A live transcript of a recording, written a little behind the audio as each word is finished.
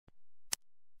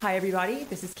Hi everybody,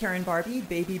 this is Karen Barbie,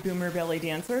 baby boomer belly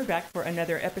dancer, back for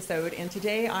another episode, and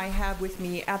today I have with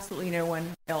me absolutely no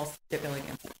one else at belly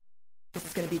dancer. This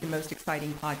is going to be the most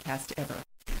exciting podcast ever.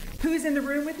 Who's in the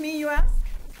room with me, you ask?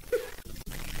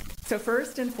 So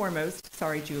first and foremost,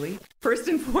 sorry Julie,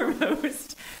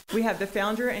 we have the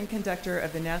founder and conductor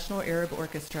of the National Arab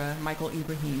Orchestra, Michael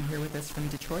Ibrahim, here with us from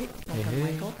Detroit. Welcome,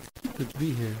 Hey, Michael. good to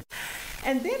be here.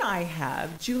 And then I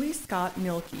have Julie Scott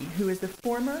Milkey, who is the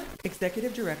former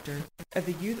executive director of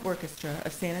the Youth Orchestra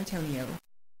of San Antonio.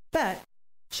 But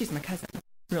she's my cousin,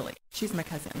 really. She's my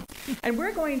cousin. And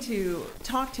we're going to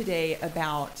talk today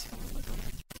about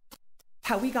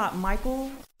how we got Michael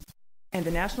and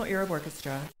the National Arab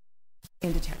Orchestra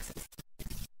into Texas.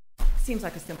 Seems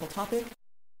like a simple topic,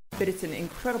 but it's an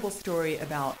incredible story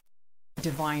about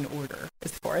divine order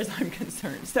as far as I'm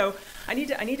concerned. So I need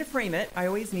to frame it. I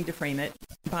always need to frame it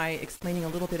by explaining a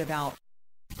little bit about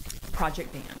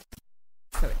Project Band.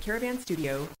 So at Caravan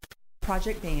Studio,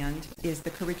 Project Band is the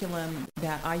curriculum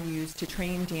that I use to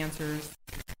train dancers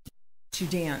to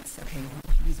dance. Okay,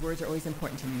 these words are always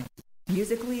important to me.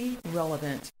 Musically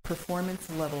relevant,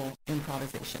 performance level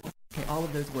improvisation. Okay, all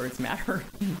of those words matter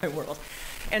in my world.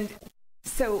 And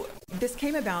so this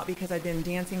came about because I've been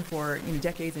dancing for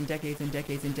decades and decades and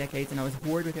decades and decades, and I was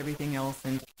bored with everything else.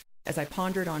 And as I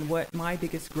pondered on what my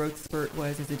biggest growth spurt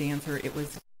was as a dancer, it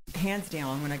was hands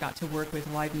down when I got to work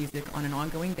with live music on an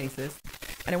ongoing basis.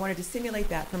 And I wanted to simulate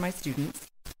that for my students.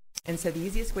 And so the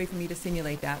easiest way for me to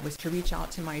simulate that was to reach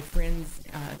out to my friends,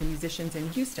 the musicians in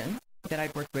Houston that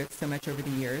I'd worked with so much over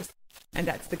the years. And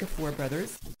that's the Gafour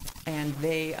brothers. And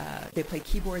they play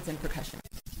keyboards and percussion.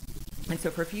 And so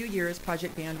for a few years,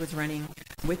 Project Band was running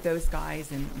with those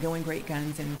guys and going great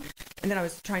guns. And then I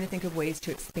was trying to think of ways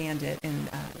to expand it. And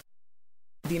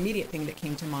the immediate thing that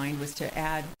came to mind was to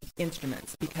add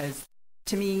instruments, because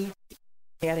to me,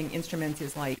 adding instruments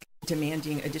is like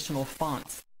demanding additional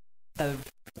fonts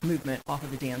of movement off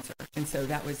of the dancer. And so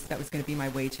that was going to be my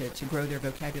way to grow their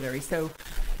vocabulary. So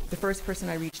the first person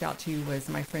I reached out to was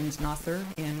my friend Naser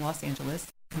in Los Angeles,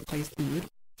 who plays oud.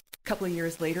 A couple of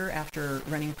years later, after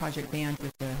running Project Band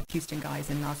with the Houston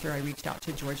guys and Naser, I reached out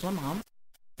to George Lamont,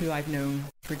 who I've known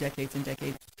for decades and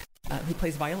decades, who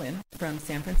plays violin from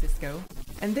San Francisco.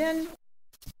 And then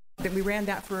we ran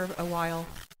that for a while.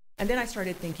 And then I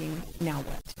started thinking, now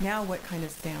what? Now what kind of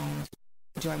sound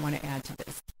do I want to add to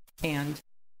this? And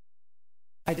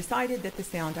I decided that the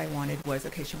sound I wanted was,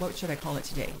 okay, what should I call it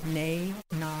today? Nay,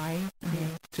 nigh?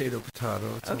 Potato.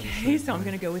 Okay, so I'm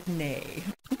going to go with nay.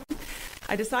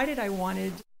 I decided I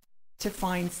wanted to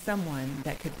find someone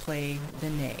that could play the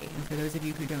nay. And for those of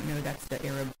you who don't know, that's the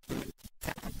Arab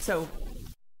sound. So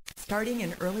starting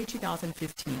in early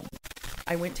 2015,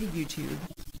 I went to YouTube,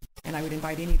 and I would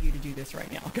invite any of you to do this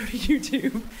right now. Go to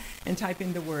YouTube and type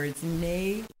in the words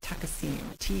Nay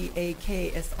Taksim,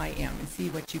 Taksim, and see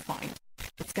what you find.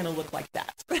 It's going to look like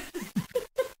that.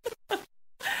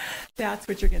 That's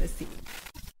what you're going to see.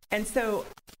 And so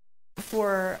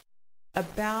for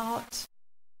about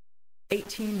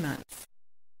 18 months,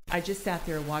 I just sat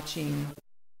there watching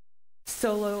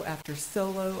solo after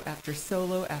solo after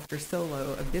solo after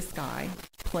solo of this guy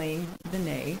playing the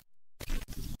nay.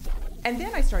 And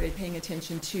then I started paying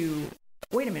attention to,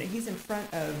 wait a minute, he's in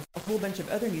front of a whole bunch of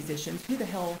other musicians. Who the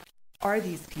hell are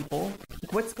these people?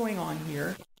 What's going on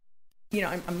here?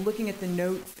 I'm looking at the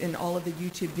notes in all of the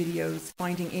YouTube videos,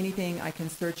 finding anything I can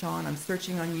search on. I'm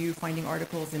searching on you, finding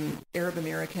articles in Arab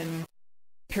American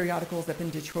periodicals up in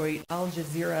Detroit. Al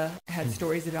Jazeera had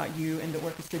stories about you and the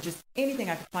orchestra, just anything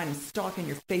I could find. I'm stalking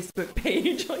your Facebook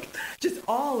page, like just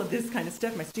all of this kind of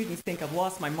stuff. My students think I've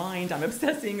lost my mind. I'm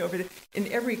obsessing over it. In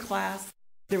every class,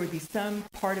 there would be some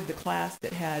part of the class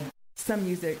that had some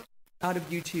music out of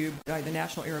YouTube by the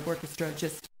National Arab Orchestra,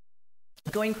 just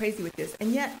going crazy with this.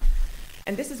 And yet,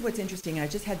 and this is what's interesting, I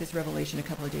just had this revelation a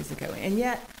couple of days ago, and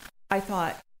yet I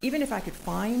thought, even if I could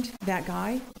find that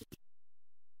guy,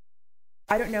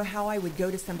 I don't know how I would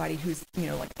go to somebody who's,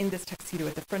 like in this tuxedo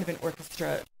at the front of an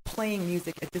orchestra playing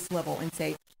music at this level and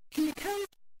say, can you come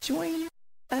join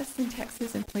us in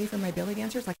Texas and play for my belly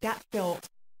dancers? Like, that felt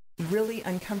really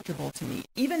uncomfortable to me,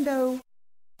 even though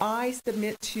I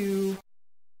submit to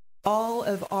all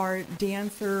of our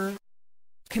dancer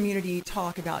community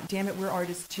talk about, damn it, we're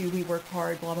artists too, we work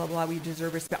hard, blah, blah, blah, we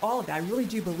deserve respect, all of that. I really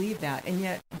do believe that. And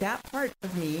yet that part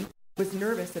of me was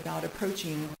nervous about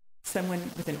approaching someone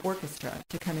with an orchestra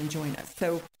to come and join us.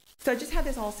 So I just had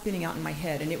this all spinning out in my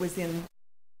head, and it was in,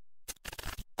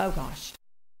 I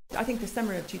think the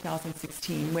summer of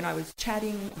 2016, when I was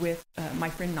chatting with my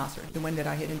friend Naser, the one that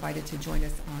I had invited to join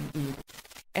us on Oud.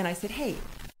 And I said, hey,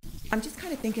 I'm just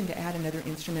kind of thinking to add another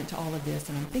instrument to all of this,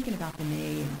 and I'm thinking about the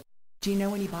name. Do you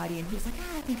know anybody? And he was like,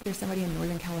 I think there's somebody in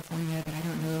Northern California, but I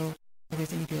don't know if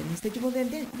there's any good. And he said, well, then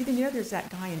there's that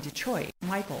guy in Detroit,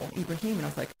 Michael, Ibrahim. And I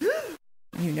was like,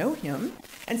 you know him.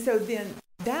 And so then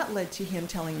that led to him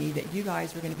telling me that you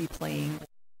guys were going to be playing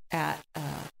at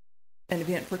an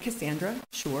event for Cassandra,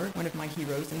 sure, one of my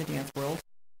heroes in the dance world,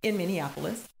 in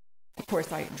Minneapolis. Of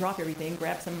course, I drop everything,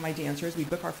 grab some of my dancers. We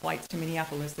book our flights to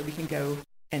Minneapolis so we can go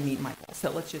and meet Michael.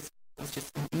 So let's just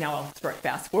now I'll start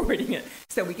fast forwarding it.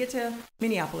 So we get to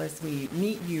Minneapolis, we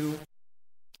meet you.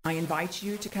 I invite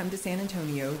you to come to San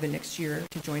Antonio the next year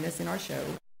to join us in our show.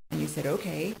 And you said,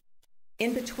 okay.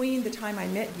 In between the time I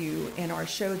met you and our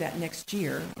show that next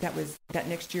year, that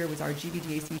next year was our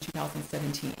GBDAC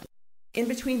 2017. In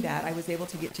between that, I was able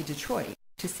to get to Detroit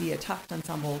to see a Takht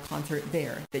Ensemble concert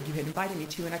there that you had invited me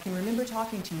to. And I can remember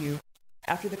talking to you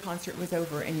after the concert was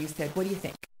over, and you said, what do you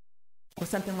think? Will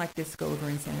something like this go over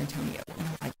in San Antonio? And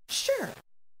I was like, sure.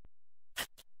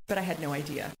 But I had no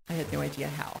idea. I had no idea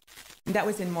how. And that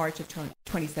was in March of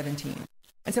 2017.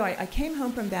 And so I came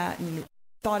home from that and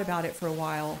thought about it for a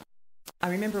while. I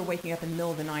remember waking up in the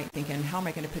middle of the night thinking, how am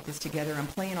I going to put this together? I'm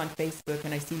playing on Facebook,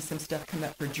 and I see some stuff come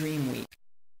up for Dream Week,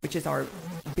 which is our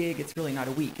big, it's really not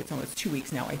a week, it's almost 2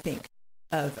 weeks now, I think,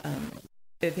 of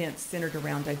events centered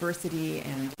around diversity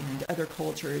and other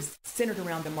cultures, centered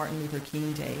around the Martin Luther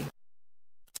King Day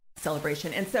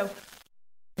celebration. And so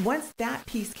once that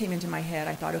piece came into my head,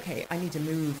 I thought, okay, I need to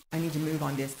move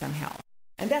on this somehow.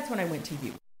 And that's when I went to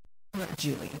you,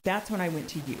 Julie. That's when I went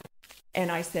to you.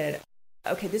 And I said,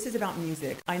 okay, this is about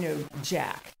music. I know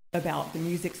jack about the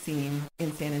music scene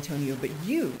in San Antonio, but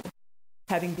you,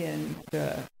 having been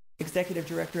the executive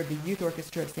director of the Youth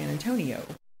Orchestra of San Antonio,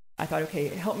 I thought, okay,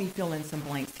 help me fill in some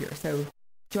blanks here. So do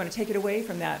you want to take it away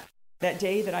from that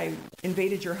day that I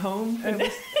invaded your home? And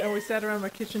we sat around my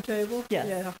kitchen table? Yes.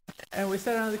 Yeah. And we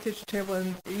sat around the kitchen table,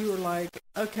 and you were like,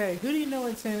 okay, who do you know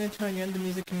in San Antonio in the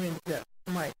music community that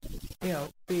might,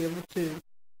 be able to,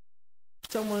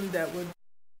 someone that would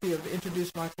be able to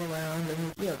introduce Michael around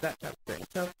and, that type of thing.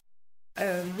 So,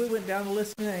 and we went down the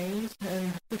list of names,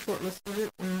 and we shortlisted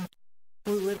it, and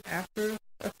we went after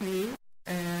a few,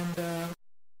 and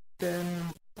then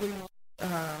we,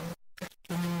 I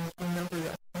remember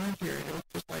that time period. It was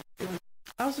just like,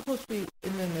 I was supposed to be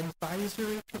in an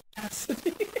advisory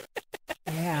capacity.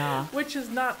 Yeah. Which is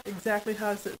not exactly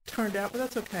how it turned out, but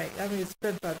that's okay. I mean, it's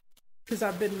been fun, because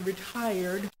I've been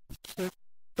retired,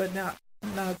 but now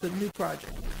it's a new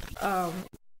project.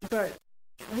 But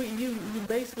you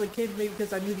basically came to me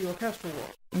because I knew the orchestral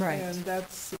world. Right. And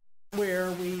that's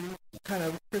where we kind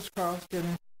of crisscrossed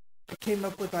and came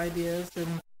up with ideas.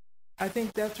 And I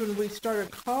think that's when we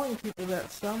started calling people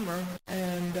that summer.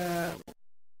 And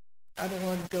I don't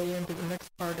want to go into the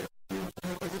next part of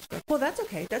Well, that's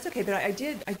okay. That's okay.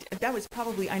 But that was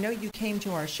probably, I know you came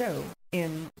to our show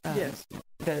in yes.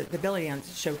 the belly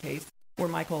dance showcase where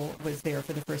Michael was there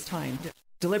for the first time. Yes.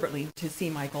 Deliberately to see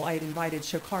Michael. I had invited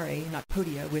Shokare, not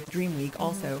Podia, with Dream Week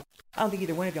also. I don't think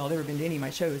either one of y'all have ever been to any of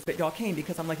my shows, but y'all came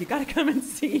because I'm like, you got to come and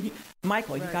see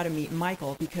Michael. Right. You got to meet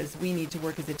Michael, because we need to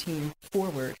work as a team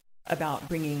forward about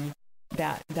bringing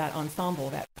that ensemble,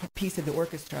 that piece of the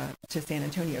orchestra to San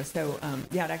Antonio. So,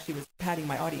 it actually was padding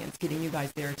my audience, getting you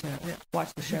guys there to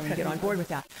watch the show and get on board with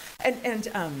that. And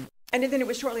then it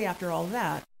was shortly after all of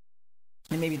that,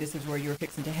 and maybe this is where you were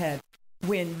fixing to head,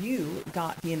 when you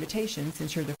got the invitation,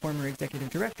 since you're the former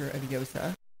executive director of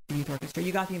YOSA, the Youth Orchestra,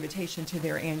 you got the invitation to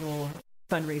their annual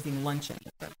fundraising luncheon.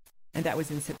 And that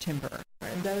was in September.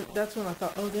 And that's when I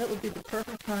thought, that would be the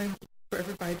perfect time for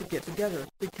everybody to get together,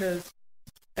 because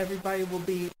everybody will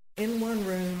be in one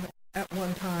room at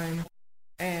one time,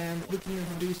 and we can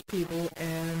introduce people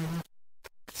and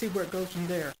see where it goes from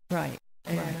there. Right.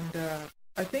 And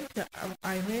I think that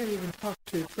I may have even talked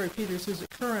to Troy Peters, who's the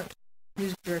current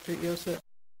music director at YOSA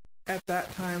at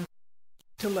that time,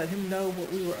 to let him know what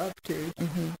we were up to,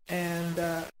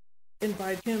 and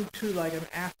invite him to like an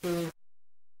after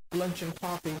luncheon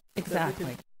coffee. Exactly. That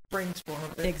we could brainstorm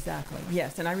a bit. Exactly.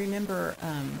 Yes. And I remember,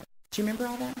 do you remember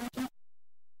all that, Michael?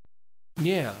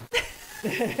 Yeah.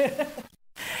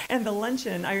 And the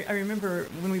luncheon, I remember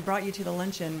when we brought you to the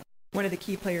luncheon, one of the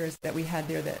key players that we had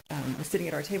there that was sitting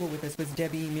at our table with us was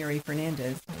Debbie Mary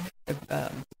Fernandez,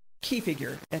 a key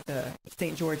figure at the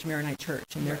St. George Maronite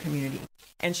Church in their community.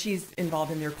 And she's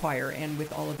involved in their choir and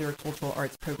with all of their cultural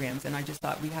arts programs. And I just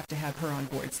thought we have to have her on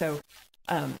board. So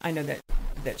I know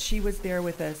that she was there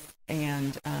with us,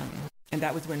 and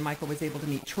that was when Michael was able to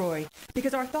meet Troy,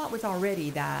 because our thought was already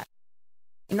that,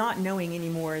 not knowing any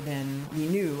more than we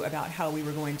knew about how we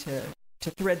were going to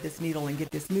thread this needle and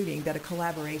get this moving, that a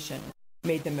collaboration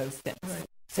made the most sense. Right.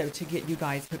 So to get you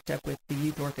guys hooked up with the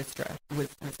youth orchestra was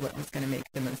what was going to make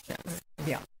the most sense. Right.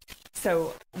 Yeah.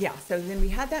 So then we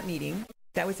had that meeting.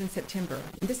 That was in September.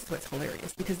 And this is what's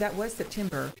hilarious, because that was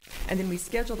September, and then we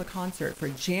scheduled a concert for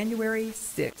January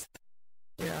 6th.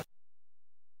 Yeah.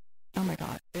 Oh my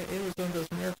God. It was one of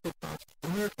those miracle concerts, a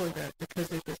miracle event,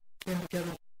 because it just came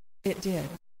together. It did.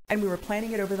 And we were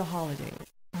planning it over the holidays.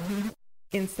 Mm-hmm.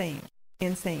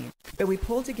 Insane. But we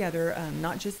pulled together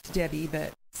not just Debbie,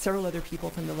 but several other people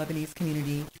from the Lebanese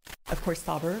community. Of course,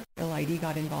 Saber El-Aidi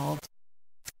got involved,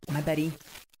 my buddy.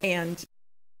 And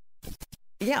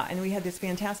yeah, and we had this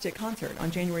fantastic concert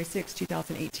on January 6,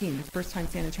 2018, the first time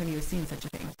San Antonio has seen such a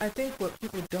thing. I think what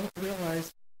people don't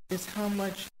realize is how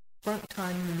much front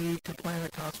time you need to plan a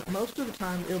concert. Most of the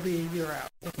time, it'll be a year out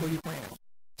before you plan it.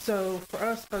 So for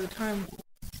us, by the time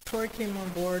Troy came on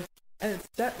board, and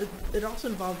it also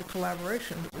involved a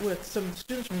collaboration with some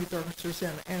students from youth orchestras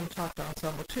and Takht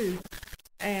Ensemble too,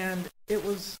 and it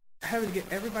was having to get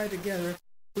everybody together.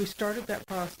 We started that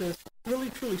process, really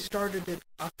truly started in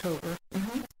October.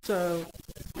 Mm-hmm. So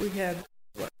we had,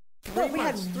 we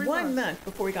had 1 month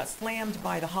before we got slammed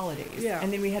by the holidays. Yeah.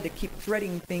 And then we had to keep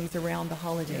threading things around the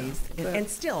holidays. Yeah. And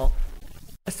still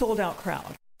a sold out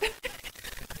crowd.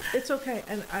 It's okay.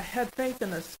 And I had faith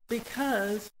in us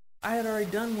because I had already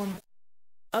done one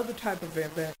other type of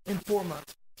event in 4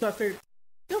 months. So I figured,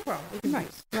 no problem. We can do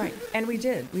this. Right. And we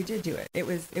did do it. It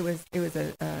was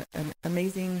an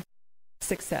amazing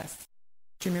success.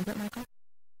 Do you remember it, Michael?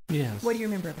 Yes. What do you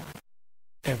remember about it?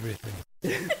 Everything.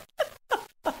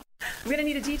 We're gonna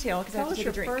need a detail because I have to take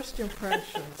a drink. Tell us your first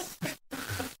impressions.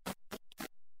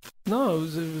 No,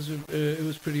 it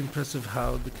was pretty impressive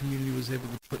how the community was able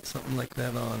to put something like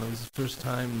that on. It was the first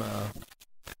time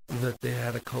that they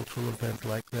had a cultural event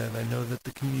like that. I know that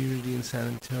the community in San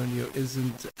Antonio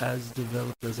isn't as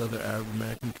developed as other Arab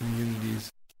American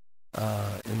communities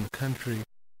in the country.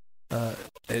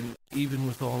 And even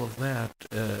with all of that,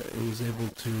 it was able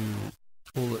to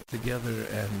pull it together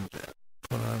and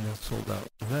put on a sold-out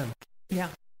event. Yeah,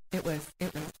 it was.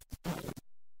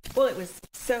 Well, it was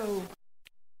so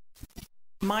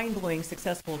mind-blowing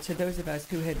successful to those of us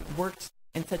who had worked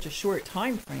in such a short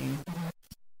time frame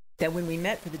that when we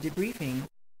met for the debriefing,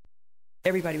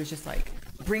 everybody was just like,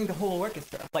 bring the whole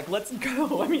orchestra. Like, let's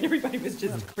go. I mean, everybody was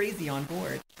just crazy on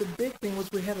board. The big thing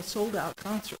was we had a sold-out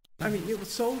concert. I mean, it was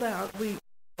sold out. We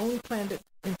only planned it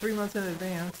in 3 months in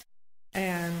advance,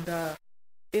 and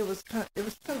it was kind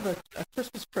of a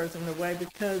Christmas present in a way,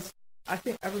 because I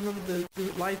remember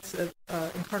the lights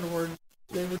in Carnivore,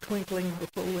 they were twinkling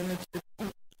before we went into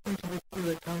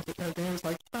the concert, and everything. It was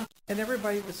like, and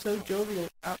everybody was so jovial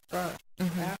out front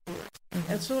afterwards,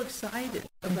 and so excited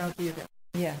about the event.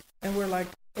 Yeah. And we're like,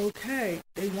 okay,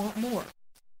 they want more.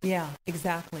 Yeah,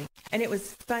 exactly. And it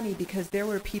was funny because there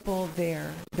were people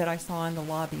there that I saw in the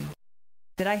lobby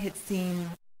that I had seen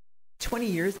 20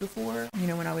 years before,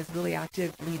 when I was really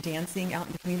actively dancing out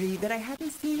in the community, that I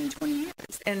hadn't seen in 20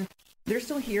 years. And they're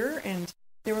still here, and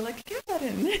they were like, get that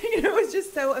in. It was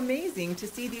just so amazing to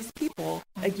see these people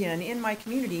again in my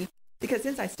community, because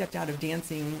since I stepped out of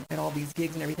dancing at all these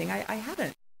gigs and everything, I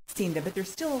haven't seen them, but they're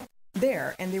still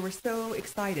there, and they were so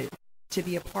excited to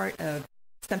be a part of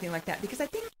something like that, because I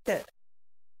think that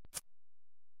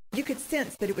you could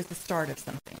sense that it was the start of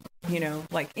something,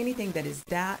 like anything that is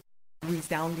that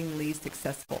resoundingly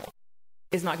successful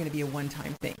is not going to be a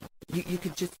one-time thing. You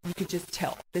could just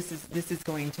tell this is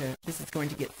going to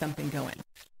get something going.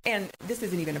 And this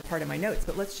isn't even a part of my notes,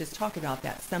 but let's just talk about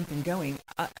that something going.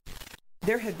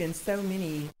 There have been so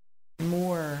many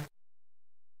more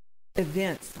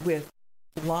events with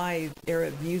live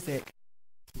Arab music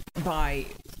by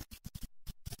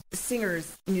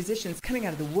singers, musicians coming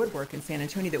out of the woodwork in San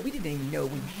Antonio that we didn't even know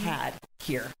we had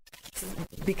here.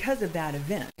 Because of that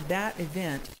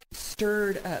event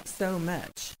stirred up so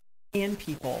much in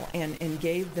people and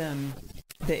gave them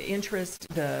the interest,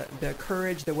 the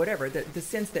courage, the whatever, the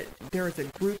sense that there is a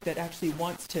group that actually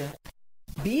wants to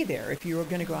be there if you were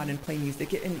going to go out and play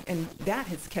music. And that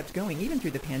has kept going, even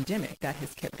through the pandemic, that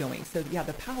has kept going. So yeah,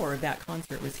 the power of that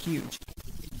concert was huge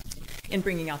in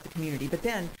bringing out the community. But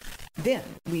then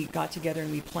we got together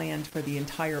and we planned for the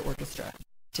entire orchestra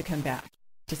to come back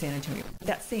to San Antonio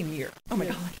that same year. Oh my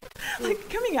God. Like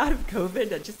coming out of COVID,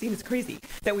 that just seems crazy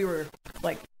that we were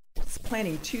like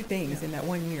planning two things in that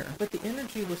 1 year. But the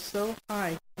energy was so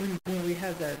high when we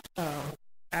had that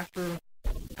after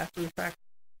the fact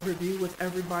review with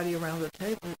everybody around the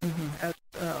table at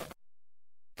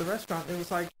the restaurant. It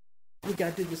was like, we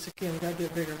got to do this again, we got to do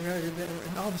it bigger, we got to do it better.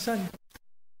 And all of a sudden,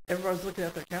 everybody's looking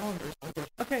at their calendars and goes,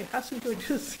 okay, how soon can we do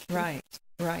this again?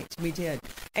 Right, we did.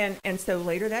 And so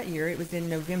later that year, it was in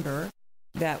November,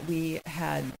 that we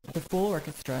had the full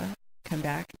orchestra come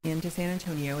back into San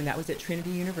Antonio, and that was at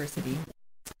Trinity University.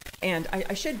 And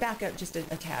I should back up just a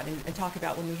tad and talk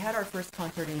about when we had our first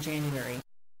concert in January.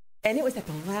 And it was at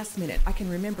the last minute. I can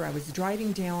remember I was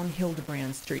driving down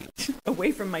Hildebrand Street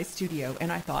away from my studio,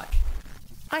 and I thought,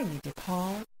 I need to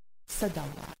call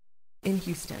Sadallah in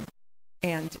Houston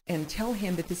and tell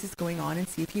him that this is going on and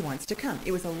see if he wants to come.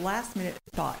 It was a last minute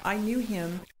thought. I knew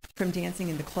him from dancing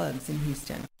in the clubs in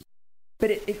Houston. But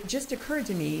it just occurred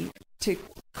to me to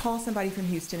call somebody from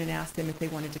Houston and ask them if they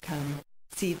wanted to come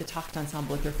see the Takht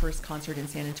Ensemble at their first concert in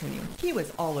San Antonio. He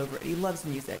was all over it. He loves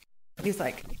music. He's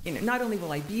like, not only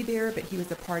will I be there, but he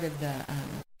was a part of the,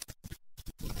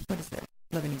 what is it?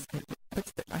 Lebanese group.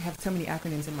 I have so many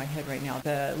acronyms in my head right now.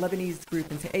 The Lebanese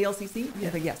group in ALCC.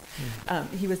 Yeah. Yes.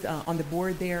 Mm-hmm. He was on the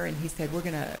board there, and he said, we're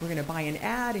gonna buy an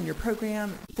ad in your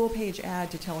program, full page ad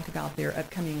to tell about their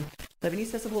upcoming Lebanese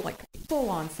festival, like full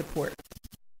on support.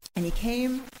 And he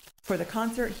came for the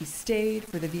concert. He stayed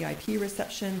for the VIP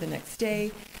reception the next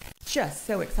day. Just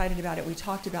so excited about it. We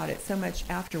talked about it so much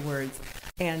afterwards.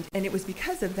 And it was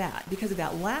because of that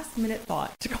last minute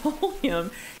thought to call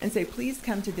him and say, please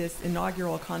come to this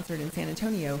inaugural concert in San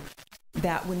Antonio,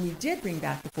 that when we did bring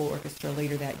back the full orchestra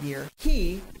later that year,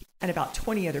 he and about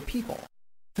 20 other people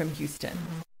from Houston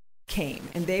came,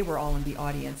 and they were all in the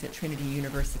audience at Trinity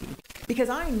University. Because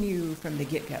I knew from the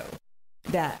get-go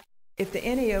that if the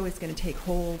NAO is going to take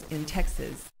hold in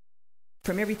Texas,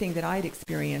 from everything that I'd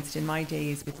experienced in my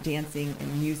days with dancing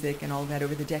and music and all of that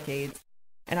over the decades,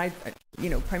 and I,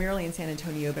 primarily in San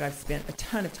Antonio, but I've spent a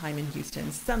ton of time in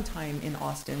Houston, some time in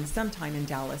Austin, some time in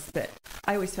Dallas, but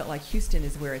I always felt like Houston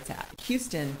is where it's at.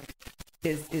 Houston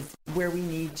is where we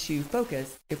need to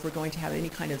focus if we're going to have any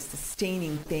kind of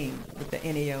sustaining thing with the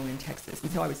NAO in Texas.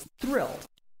 And so I was thrilled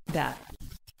that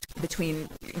between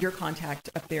your contact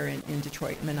up there in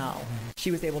Detroit, Manal,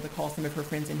 she was able to call some of her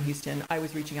friends in Houston. I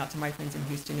was reaching out to my friends in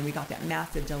Houston, and we got that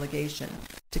massive delegation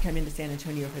to come into San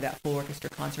Antonio for that full orchestra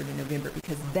concert in November,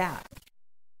 because that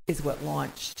is what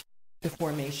launched the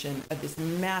formation of this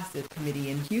massive committee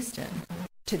in Houston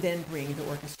to then bring the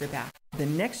orchestra back the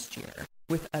next year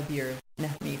with Abir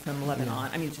Nahmi from Lebanon.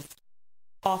 I mean, just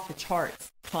off the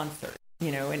charts concert,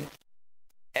 and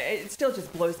it still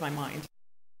just blows my mind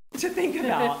to think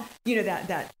about,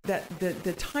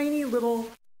 the tiny little,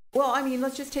 well, I mean,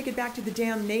 let's just take it back to the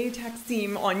damn Ney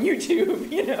Taksim on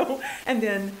YouTube, and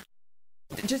then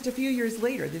just a few years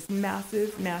later, this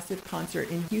massive, massive concert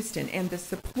in Houston, and the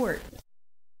support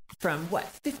from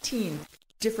 15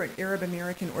 different Arab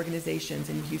American organizations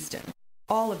in Houston,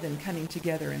 all of them coming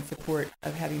together in support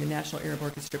of having the National Arab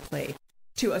Orchestra play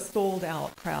to a sold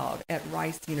out crowd at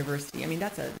Rice University. I mean,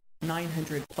 that's a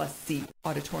 900 plus seat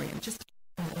auditorium, just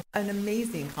an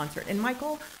amazing concert. And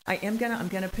Michael, I'm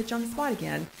gonna put you on the spot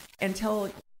again and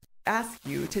ask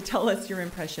you to tell us your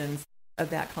impressions of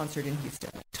that concert in Houston.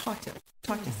 Talk to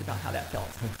us about how that felt.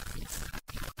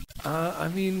 I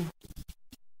mean,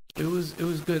 it was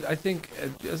good. I think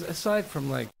aside from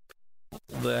like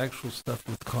the actual stuff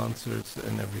with concerts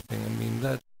and everything, I mean,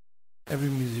 that every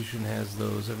musician has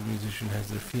those. Every musician has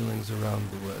their feelings around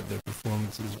their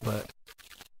performances. But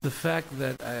the fact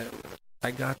that I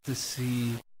got to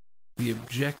see the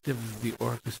objective of the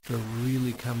orchestra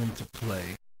really come into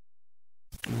play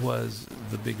was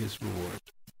the biggest reward.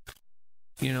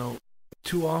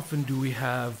 Too often do we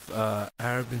have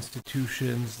Arab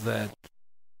institutions that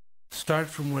start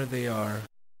from where they are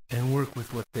and work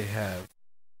with what they have,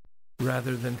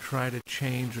 rather than try to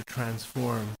change or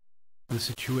transform the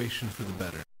situation for the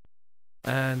better.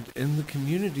 And in the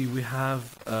community, we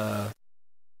have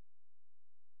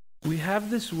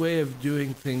this way of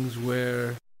doing things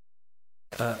where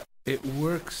it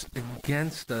works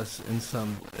against us in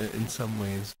some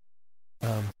ways.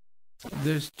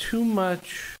 There's too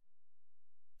much.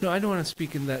 No, I don't want to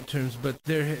speak in that terms, but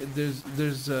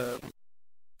there's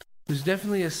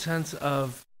definitely a sense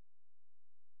of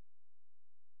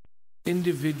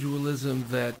individualism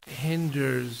that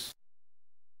hinders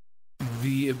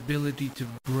the ability to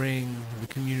bring the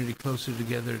community closer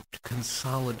together, to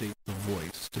consolidate the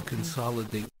voice, to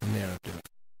consolidate the narrative.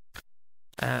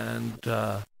 And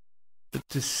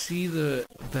to see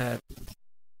that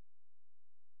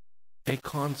a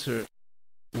concert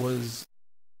was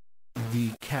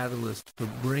the catalyst for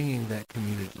bringing that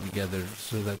community together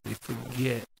so that they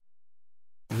forget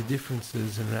the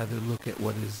differences and rather look at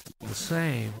what is the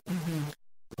same.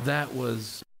 That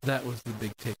was the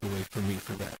big takeaway for me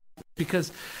for that.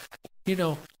 Because,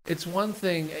 it's one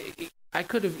thing, I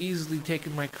could have easily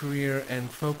taken my career and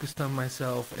focused on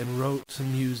myself and wrote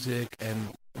some music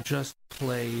and just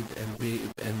played and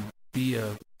be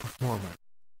a performer.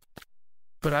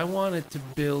 But I wanted to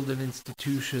build an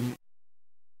institution,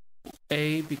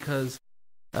 because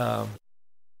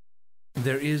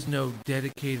there is no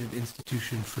dedicated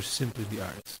institution for simply the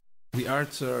arts. The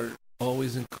arts are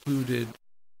always included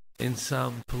in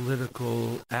some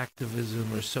political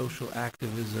activism or social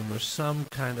activism or some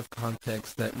kind of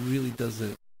context that really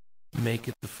doesn't make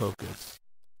it the focus.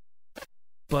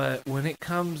 But when it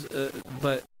comes,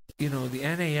 the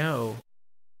NAO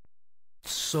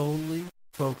solely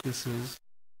focuses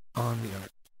on the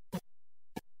art,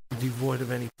 devoid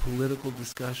of any political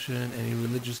discussion, any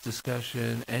religious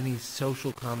discussion, any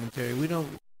social commentary.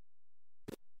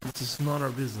 It's just not our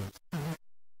business.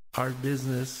 Our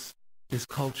business is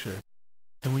culture.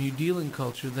 And when you deal in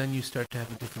culture, then you start to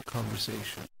have a different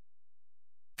conversation.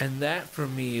 And that, for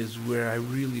me, is where I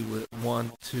really would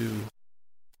want to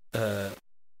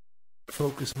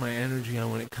focus my energy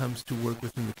on when it comes to work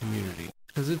within the community.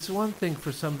 Because it's one thing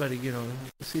for somebody,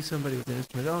 see somebody with an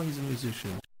instrument, oh, he's a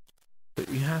musician. But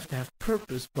you have to have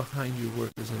purpose behind your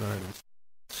work as an artist.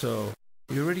 So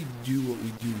we already do what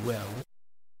we do well.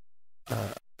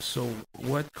 So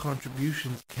what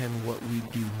contributions can what we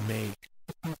do make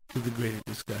to the greater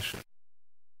discussion?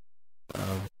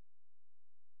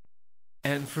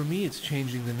 And for me, it's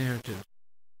changing the narrative.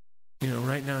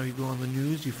 Right now you go on the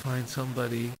news, you find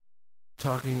somebody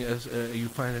talking you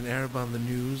find an Arab on the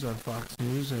news, on Fox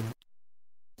News, and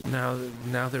now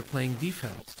they're playing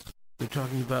defense. They're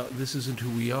talking about this isn't who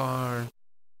we are,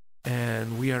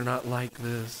 and we are not like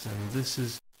this, and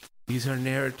these are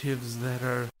narratives that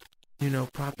are,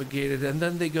 propagated, and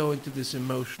then they go into this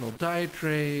emotional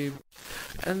diatribe,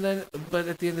 but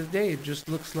at the end of the day, it just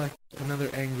looks like another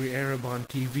angry Arab on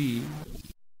TV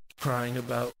crying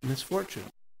about misfortune.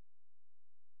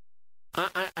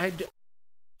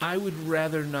 I would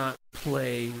rather not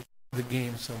play the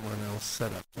game someone else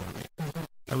set up for me.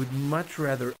 I would much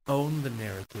rather own the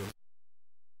narrative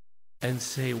and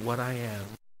say what I am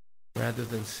rather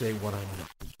than say what I'm not.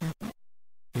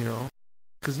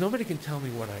 Because nobody can tell me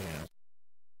what I am.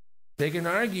 They can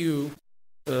argue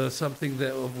something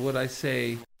of what I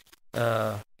say.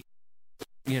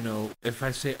 If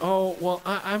I say, "Oh, well,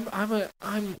 I'm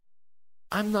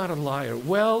not a liar."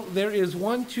 Well, there is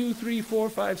 1, 2, 3, 4,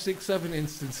 5, 6, 7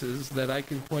 instances that I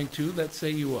can point to that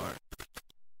say you are.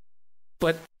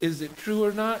 But is it true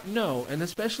or not? No. And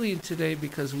especially in today,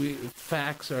 because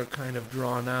facts are kind of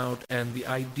drawn out, and the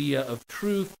idea of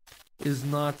truth is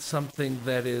not something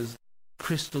that is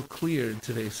crystal clear in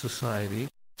today's society.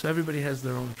 So everybody has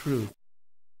their own truth.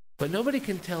 But nobody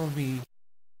can tell me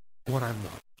what I'm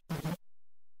not.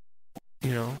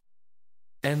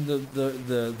 And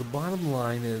the bottom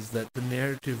line is that the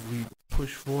narrative we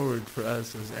push forward for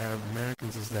us as Arab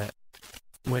Americans is that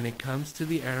when it comes to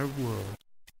the Arab world,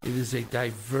 it is a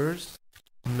diverse,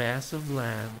 massive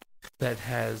land that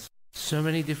has so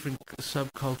many different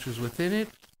subcultures within it,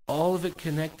 all of it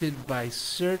connected by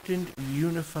certain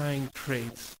unifying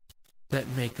traits that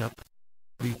make up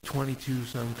the 22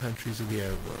 some countries of the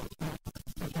Arab world.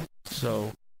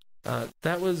 So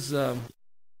that was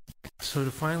so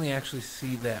to finally actually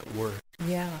see that work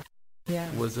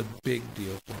was a big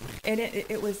deal for me. And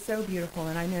it was so beautiful.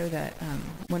 And I know that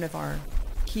one of our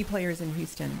key players in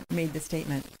Houston made the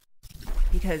statement,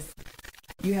 because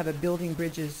you have a Building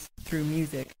Bridges Through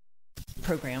Music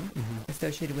program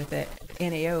associated with it,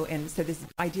 NAO, and so this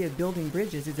idea of building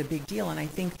bridges is a big deal. And I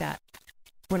think that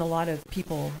when a lot of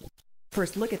people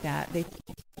first look at that,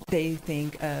 they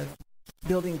think of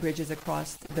building bridges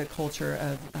across the culture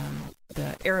of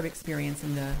the Arab experience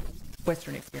and the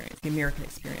Western experience, the American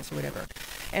experience, or whatever.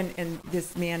 And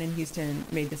this man in Houston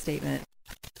made the statement,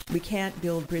 we can't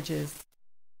build bridges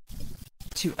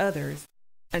to others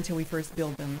until we first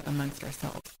build them amongst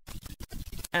ourselves.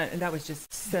 And that was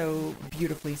just so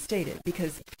beautifully stated,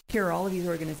 because here are all of these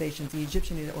organizations, the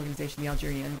Egyptian organization, the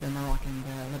Algerian, the Moroccan,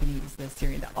 the Lebanese, the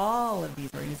Syrian, all of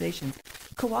these organizations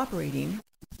cooperating,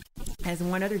 as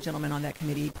one other gentleman on that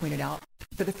committee pointed out,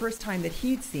 for the first time that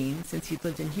he'd seen since he'd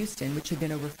lived in Houston, which had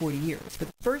been over 40 years, for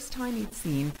the first time he'd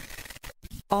seen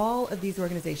all of these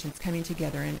organizations coming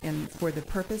together and for the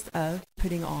purpose of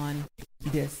putting on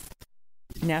this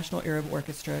National Arab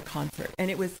Orchestra concert. And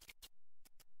it was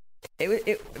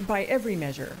by every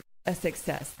measure a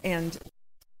success. And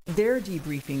their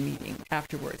debriefing meeting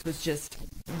afterwards was just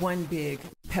one big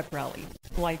pep rally,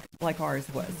 like ours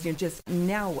was. Just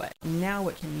now what? Now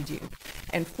what can we do?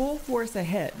 And full force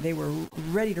ahead. They were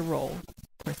ready to roll.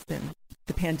 Of course, then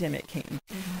the pandemic came.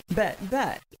 But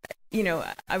we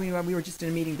were just in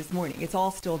a meeting this morning. It's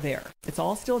all still there. It's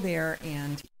all still there,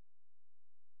 and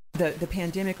the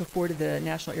pandemic afforded the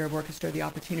National Arab Orchestra the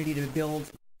opportunity to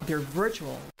build their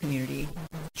virtual community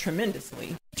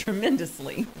tremendously,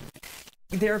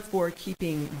 therefore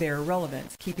keeping their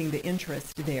relevance, keeping the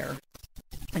interest there.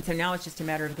 And so now it's just a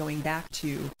matter of going back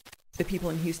to the people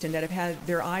in Houston that have had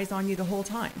their eyes on you the whole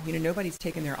time. You know, nobody's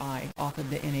taken their eye off of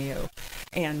the NAO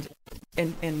and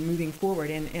moving forward.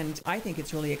 And I think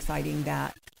it's really exciting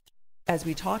that as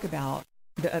we talk about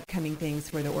the upcoming things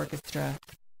for the orchestra,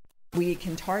 we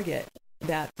can target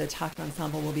that the Takht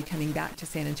Ensemble will be coming back to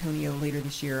San Antonio later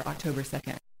this year, October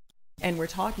 2nd. And we're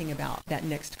talking about that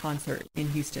next concert in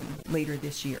Houston later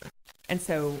this year. And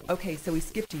so, okay, so we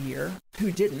skipped a year.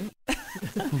 Who didn't?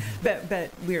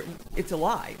 but it's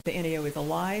alive. The NAO is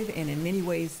alive and in many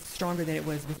ways stronger than it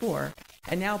was before,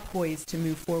 and now poised to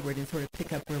move forward and sort of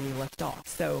pick up where we left off.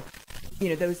 So, you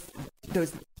know,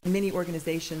 those many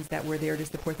organizations that were there to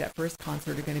support that first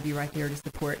concert are going to be right there to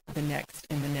support the next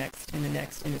and the next and the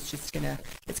next, and it's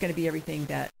gonna be everything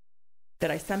that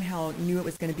I somehow knew it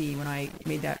was going to be when I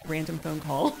made that random phone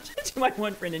call to my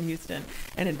one friend in Houston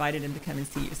and invited him to come and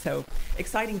see you. So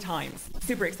exciting times,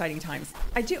 super exciting times.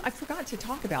 I forgot to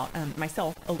talk about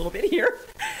myself a little bit here,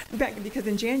 because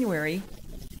in January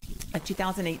of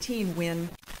 2018, when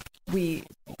we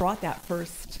brought that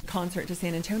first concert to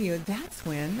San Antonio, that's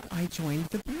when I joined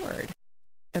the board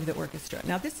of the orchestra.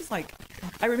 Now this is like,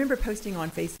 I remember posting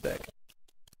on Facebook,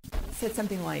 said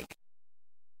something like,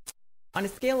 on a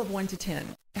scale of 1 to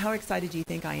 10, how excited do you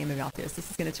think I am about this?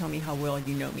 This is going to tell me how well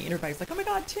you know me. And everybody's like, oh my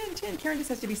God, 10. Karen, this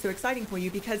has to be so exciting for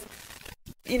you because,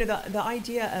 you know, the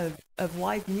idea of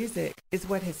live music is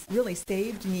what has really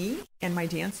saved me and my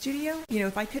dance studio. You know,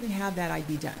 if I couldn't have that, I'd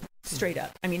be done, straight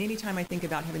up. I mean, anytime I think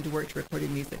about having to work to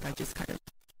recorded music, I just kind of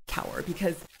cower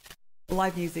because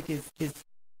live music is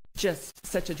just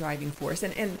such a driving force.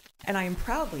 And I am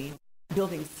proudly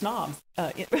building snobs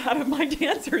out of my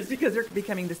dancers because they're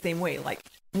becoming the same way. Like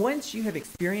once you have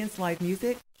experienced live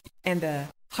music and the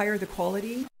higher the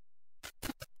quality,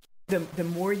 the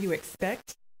more you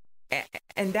expect.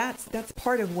 And that's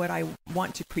part of what I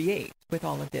want to create with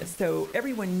all of this. So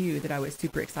everyone knew that I was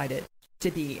super excited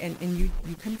to be, and you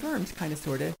confirmed kind of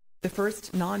sort of the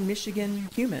first non-Michigan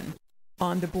human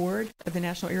on the board of the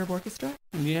National Arab Orchestra.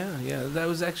 Yeah. That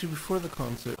was actually before the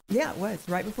concert. Yeah, it was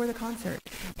right before the concert.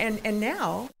 And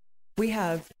now we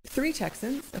have 3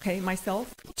 Texans, okay,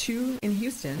 myself, 2 in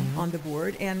Houston on the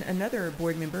board, and another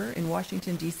board member in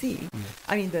Washington, D.C.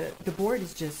 I mean, the board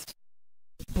is just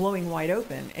blowing wide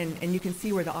open, and you can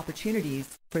see where the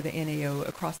opportunities for the NAO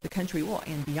across the country, well,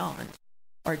 and beyond,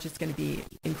 are just going to be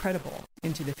incredible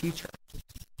into the future.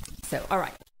 So, all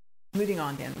right, moving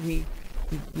on then. We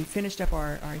finished up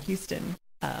our Houston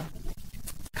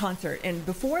concert, and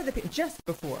just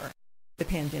before the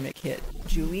pandemic hit,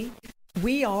 Julie,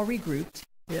 we all regrouped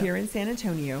here in San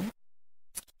Antonio,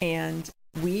 and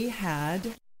we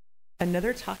had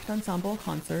another Takht Ensemble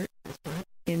concert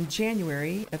in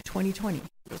January of 2020.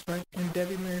 That's right. And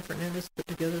Debbie Mary Fernandez put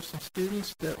together some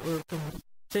students that were from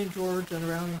St. George and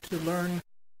around to learn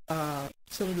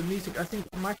some of the music. I think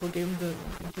Michael gave them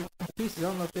the pieces. I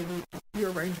don't know if they were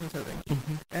your arrangements, I think,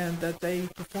 and that they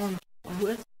performed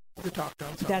with the Takht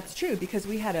Ensemble. That's true, because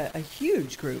we had a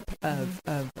huge group of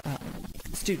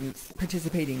students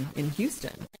participating in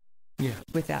Houston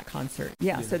with that concert.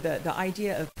 So the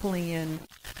idea of pulling in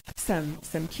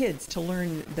some kids to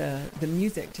learn the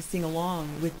music, to sing along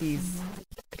with these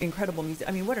incredible music.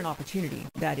 I mean, what an opportunity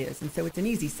that is. And so it's an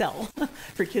easy sell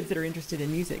for kids that are interested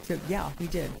in music. So yeah, we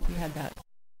did. We had that.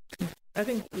 I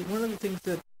think one of the things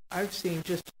that I've seen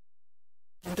just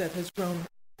that has grown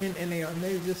in NAO, and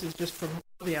maybe this is just from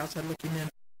the outside looking in,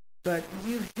 but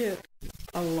you hit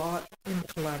a lot in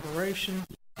collaboration,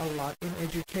 a lot in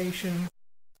education.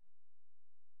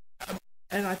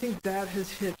 And I think that has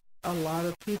hit a lot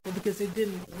of people because they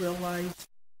didn't realize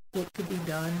what could be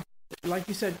done. Like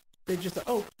you said, they just thought,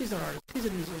 oh, he's an artist, he's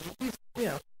a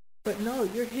musician, But no,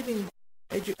 you're hitting,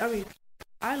 I mean,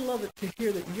 I love it to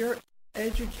hear that you're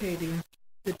educating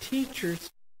the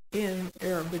teachers in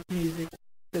Arabic music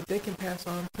that they can pass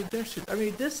on to their students. I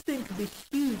mean, this thing could be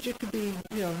huge. It could be,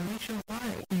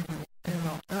 nationwide.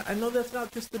 I know that's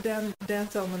not just the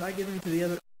dance element. I get into the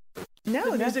other.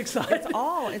 No, the music side. It's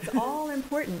all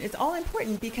important. It's all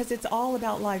important because it's all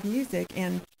about live music.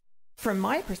 And from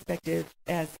my perspective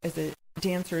as a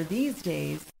dancer these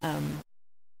days,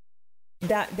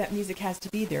 that music has to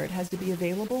be there. It has to be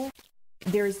available.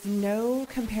 There's no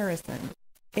comparison.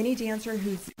 Any dancer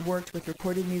who's worked with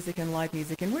recorded music and live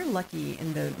music, and we're lucky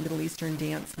in the Middle Eastern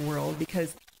dance world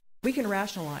because we can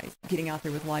rationalize getting out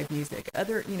there with live music.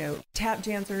 Other, tap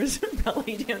dancers,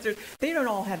 belly dancers, they don't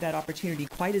all have that opportunity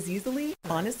quite as easily,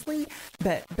 honestly,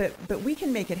 but we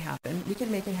can make it happen. We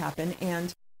can make it happen.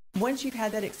 And once you've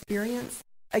had that experience,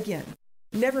 again,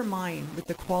 never mind with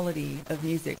the quality of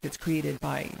music that's created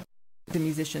by the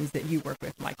musicians that you work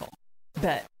with, Michael.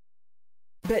 But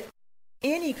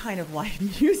any kind of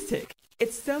live music,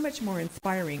 it's so much more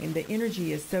inspiring and the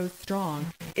energy is so strong.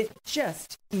 It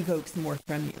just evokes more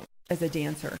from you as a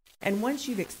dancer. And once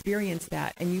you've experienced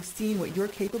that and you've seen what you're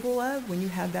capable of when you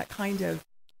have that kind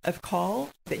of call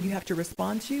that you have to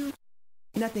respond to,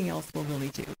 nothing else will really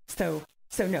do. So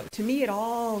no, to me, it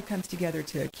all comes together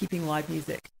to keeping live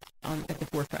music at the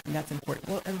forefront, and that's important.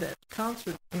 Well, and that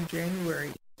concert in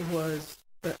January was,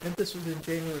 and this was in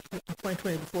January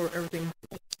 2020, before everything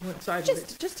went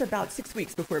sideways. Just about 6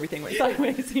 weeks before everything went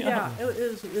sideways. Yeah,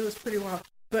 it was pretty wild.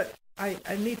 But I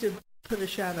need to put a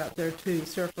shout out there to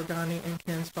Sarah Fergani and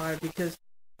Ken's Five, because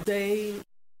they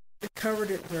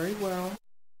covered it very well.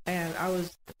 And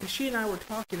she and I were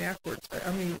talking afterwards.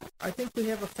 I mean, I think we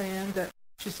have a fan that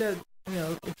she said,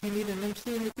 if you need an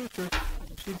MC in the future,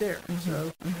 she's there.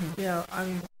 So, yeah,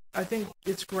 I think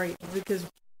it's great because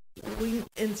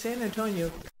in San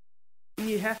Antonio,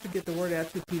 you have to get the word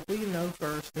out to people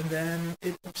first, and then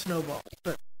it snowballs.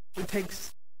 But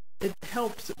it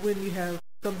helps when you have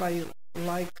somebody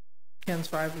like Ken's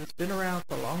Five that's been around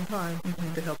for a long time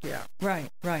to help you out. Right.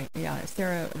 Yeah,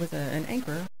 Sarah was an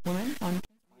anchor woman on.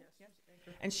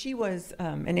 And she was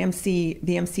the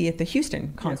MC at the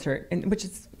Houston concert, and which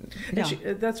is, yeah.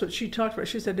 And that's what she talked about.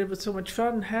 She said it was so much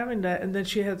fun having that, and then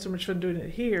she had so much fun doing it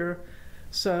here.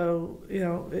 So,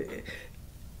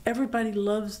 everybody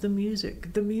loves the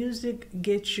music. The music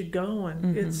gets you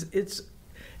going. It's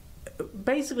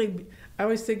basically, I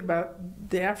always think about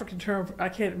the African term. I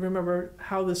can't remember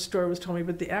how this story was told me,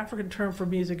 but the African term for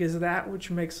music is that which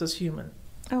makes us human.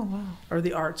 Oh, wow. Or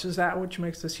the arts is that which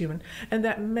makes us human. And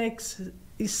that makes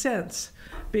sense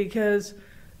because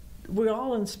we're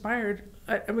all inspired.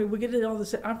 I mean, we get it all the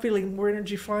same. I'm feeling more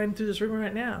energy flying through this room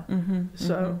right now.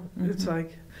 So it's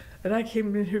like, and I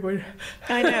came in here going,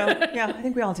 I know. Yeah, I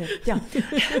think we all did. Yeah.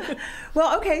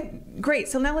 Well, okay, great.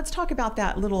 So now let's talk about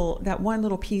that one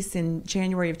little piece in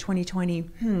January of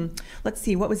 2020. Let's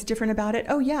see, what was different about it?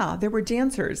 Oh, yeah, there were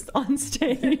dancers on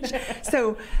stage.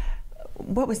 So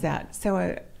what was that?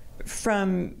 So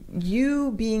from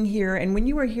you being here, and when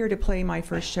you were here to play my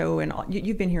first show, and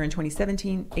you've been here in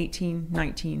 2017, 18,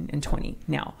 19, and 20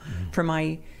 now for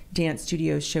my dance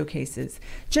studios showcases,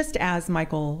 just as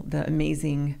Michael, the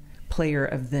amazing player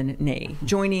of the ney,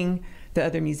 joining the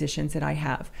other musicians that I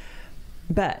have.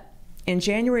 But in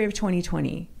January of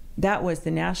 2020, that was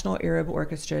the National Arab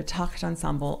Orchestra Takht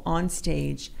Ensemble on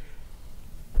stage,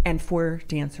 and 4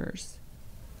 dancers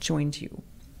joined you.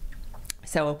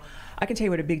 So I can tell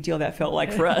you what a big deal that felt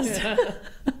like for us.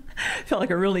 Felt like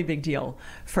a really big deal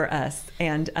for us.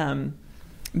 And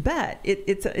but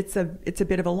it's a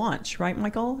bit of a launch, right,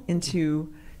 Michael,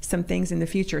 into some things in the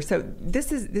future. So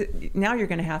this is now you're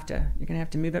going to have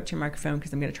to move up to your microphone,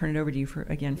 because I'm going to turn it over to you for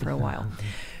a while,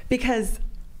 because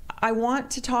I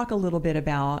want to talk a little bit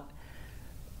about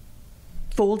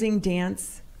folding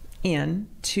dance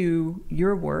into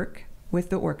your work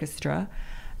with the orchestra,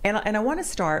 and I want to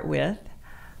start with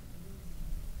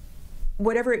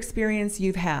whatever experience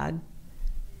you've had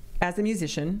as a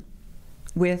musician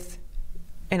with,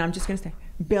 and I'm just going to say,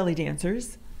 belly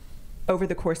dancers over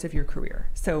the course of your career.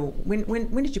 So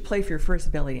when did you play for your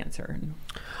first belly dancer?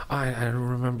 I don't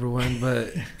remember when,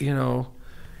 but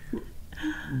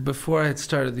before I had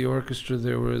started the orchestra,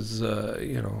 there was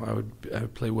I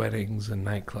would play weddings and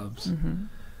nightclubs.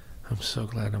 I'm so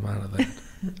glad I'm out of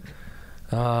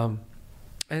that.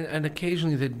 And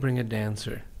occasionally they'd bring a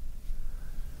dancer.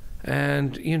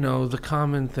 And, the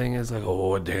common thing is like,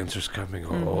 oh, a dancer's coming,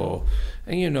 oh.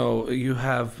 And, you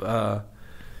have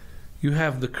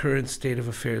the current state of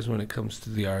affairs when it comes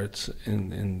to the arts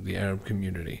in the Arab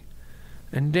community.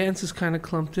 And dance is kind of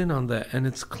clumped in on that. And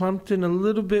it's clumped in a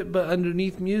little bit, but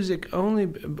underneath music,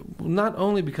 not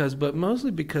only because, but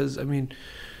mostly because,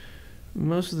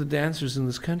 most of the dancers in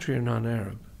this country are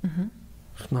non-Arab.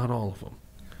 If not all of them.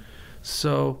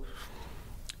 So,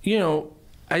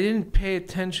 I didn't pay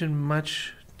attention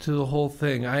much to the whole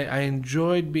thing. I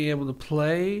enjoyed being able to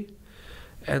play,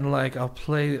 and I'll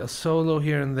play a solo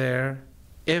here and there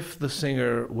if the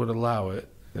singer would allow it.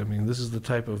 This is the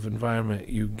type of environment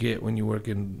you get when you work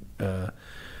in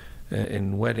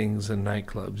weddings and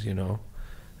nightclubs,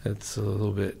 It's a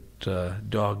little bit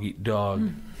dog eat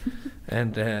dog.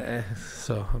 And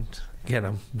so,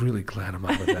 I'm really glad I'm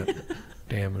out of that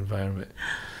damn environment.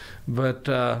 But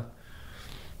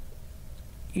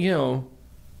you know,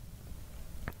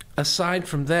 aside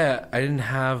from that, I didn't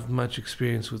have much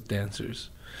experience with dancers.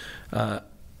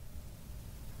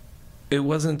 It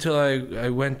wasn't until I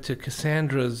went to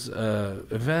Cassandra's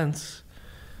events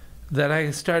that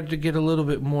I started to get a little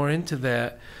bit more into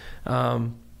that.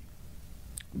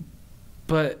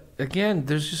 But again,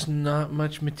 there's just not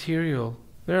much material.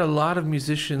 There are a lot of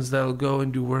musicians that'll go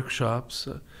and do workshops,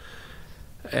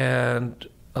 and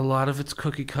a lot of it's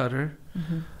cookie cutter.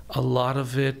 Mm-hmm. A lot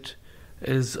of it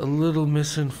is a little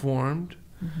misinformed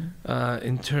Mm-hmm.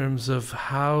 In terms of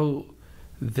how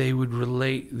they would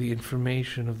relate the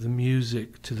information of the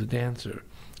music to the dancer.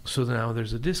 So now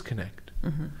there's a disconnect.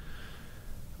 Mm-hmm.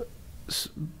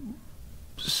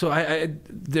 So I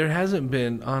there hasn't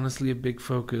been, honestly, a big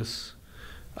focus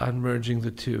on merging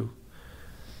the two.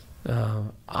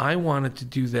 I wanted to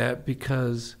do that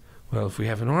because, well, if we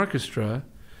have an orchestra,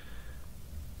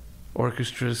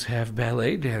 orchestras have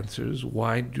ballet dancers.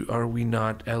 Why are we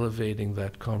not elevating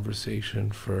that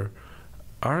conversation for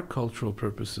our cultural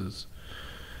purposes?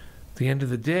 At the end of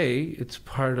the day, it's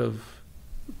part of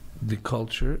the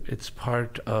culture, it's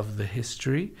part of the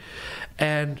history,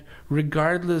 and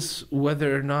regardless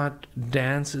whether or not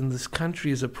dance in this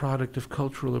country is a product of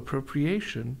cultural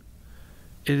appropriation,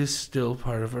 it is still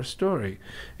part of our story.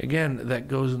 Again, that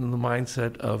goes into the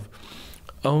mindset of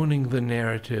owning the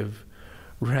narrative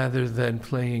rather than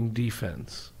playing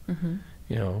defense. Mm-hmm.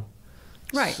 You know,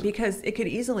 Right, because it could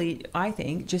easily, I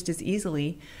think, just as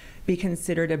easily be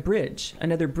considered a bridge,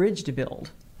 another bridge to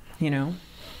build, you know?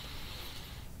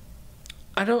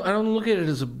 I don't look at it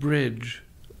as a bridge.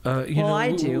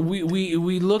 I do.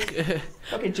 We look.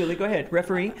 Okay, Julie, go ahead.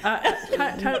 Referee. Time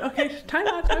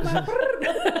out.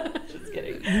 Just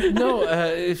kidding. No,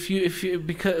 if you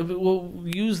because we'll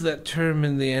use that term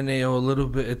in the NAO a little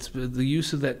bit. It's the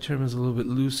use of that term is a little bit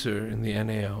looser in the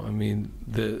NAO. I mean,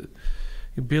 the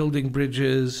building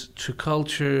bridges to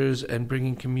cultures and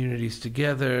bringing communities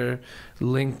together,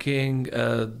 linking.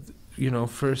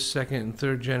 First, second, and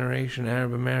third generation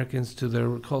Arab Americans to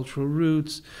their cultural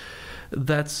roots.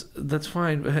 That's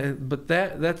fine, but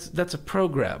that's a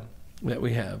program that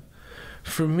we have.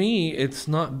 For me, it's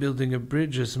not building a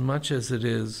bridge as much as it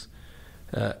is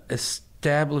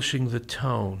establishing the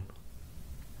tone.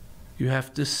 You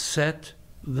have to set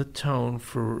the tone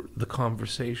for the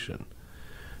conversation.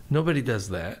 Nobody does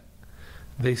that.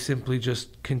 They simply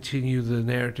just continue the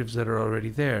narratives that are already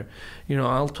there. You know,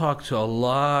 I'll talk to a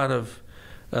lot of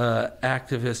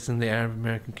activists in the Arab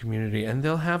American community, and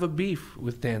they'll have a beef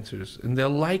with dancers, and they'll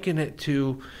liken it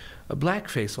to a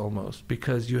blackface almost,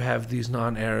 because you have these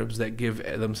non-Arabs that give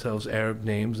themselves Arab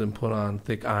names and put on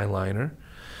thick eyeliner,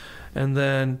 and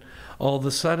then all of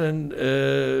a sudden,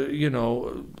 the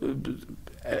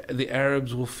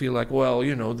Arabs will feel like, well,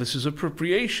 this is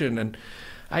appropriation. And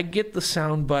I get the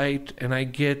soundbite, and I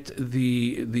get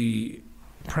the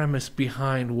premise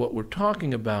behind what we're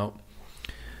talking about,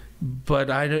 but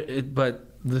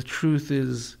the truth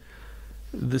is,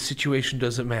 the situation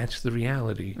doesn't match the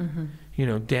reality. Mm-hmm.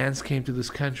 Dance came to this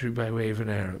country by way of an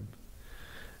Arab,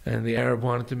 and the Arab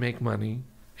wanted to make money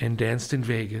and danced in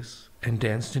Vegas and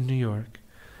danced in New York,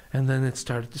 and then it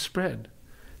started to spread.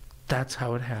 That's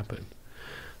how it happened.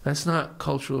 That's not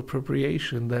cultural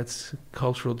appropriation, that's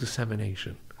cultural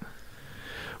dissemination.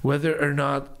 Whether or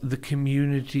not the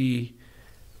community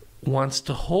wants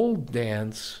to hold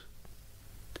dance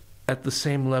at the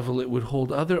same level it would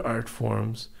hold other art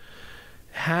forms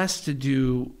has to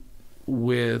do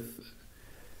with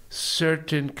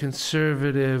certain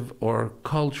conservative or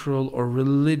cultural or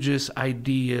religious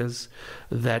ideas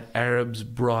that Arabs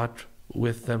brought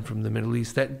with them from the Middle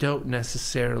East that don't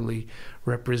necessarily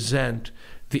represent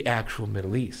the actual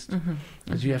Middle East. Mm-hmm.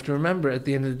 Because you have to remember, at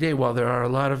the end of the day, while there are a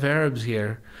lot of Arabs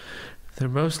here, they're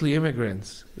mostly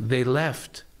immigrants. They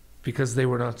left because they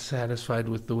were not satisfied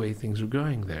with the way things were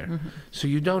going there. Mm-hmm. So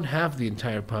you don't have the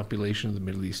entire population of the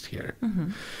Middle East here. Mm-hmm.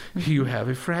 Mm-hmm. You have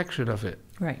a fraction of it.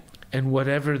 Right. And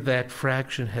whatever that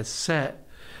fraction has set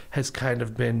has kind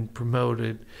of been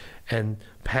promoted and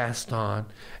passed on.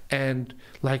 And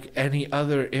like any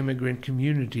other immigrant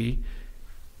community,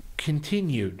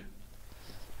 continued.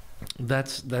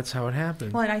 That's how it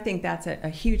happened. Well, and I think that's a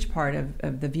huge part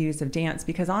of the views of dance,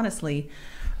 because honestly,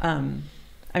 I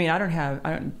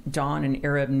don't don an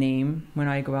Arab name when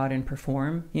I go out and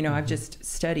perform. Mm-hmm. I've just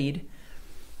studied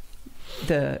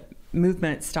the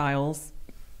movement styles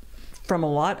from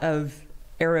a lot of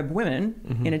Arab women,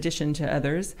 Mm-hmm. in addition to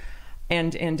others,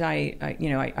 and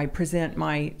I present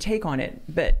my take on it.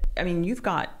 But I mean, you've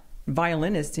got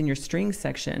violinists in your string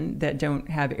section that don't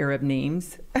have Arab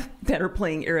names that are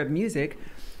playing Arab music.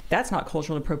 That's not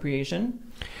cultural appropriation,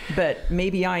 but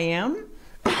maybe I am.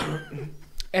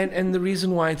 And the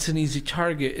reason why it's an easy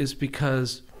target is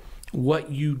because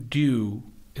what you do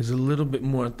is a little bit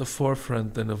more at the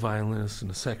forefront than a violinist in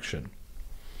a section.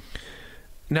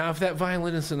 Now, if that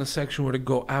violinist in a section were to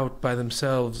go out by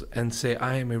themselves and say,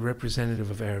 I am a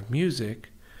representative of Arab music,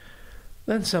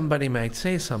 then somebody might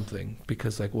say something,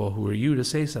 because like, well, who are you to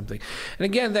say something? And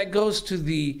again, that goes to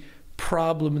the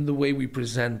problem in the way we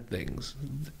present things.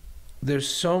 There's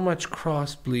so much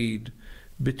crossbleed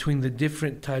between the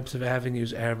different types of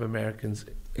avenues Arab Americans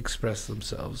express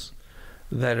themselves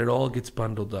that it all gets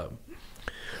bundled up.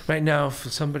 Right now, if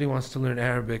somebody wants to learn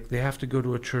Arabic, they have to go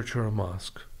to a church or a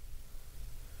mosque.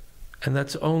 And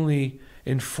that's only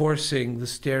enforcing the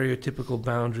stereotypical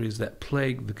boundaries that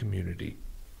plague the community.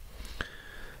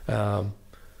 But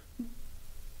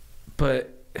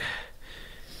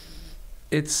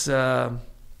it's, you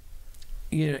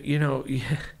know,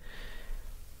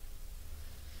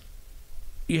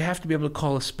 you have to be able to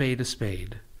call a spade a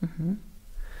spade. Mm-hmm.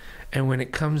 And when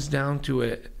it comes down to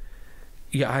it,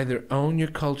 you either own your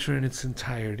culture in its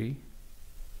entirety,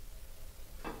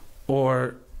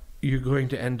 or you're going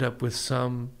to end up with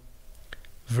some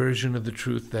version of the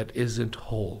truth that isn't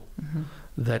whole, Mm-hmm.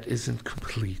 that isn't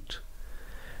complete.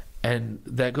 And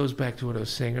that goes back to what I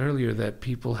was saying earlier, that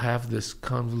people have this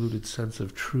convoluted sense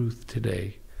of truth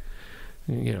today.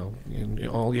 You know, and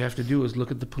all you have to do is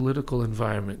look at the political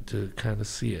environment to kind of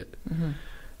see it. Mm-hmm.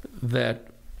 That,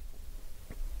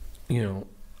 you know,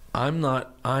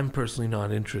 I'm personally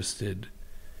not interested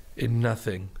in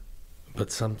nothing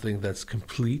but something that's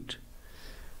complete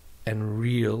and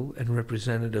real and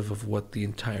representative of what the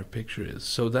entire picture is.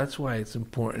 So that's why it's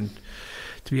important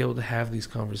to be able to have these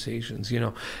conversations. You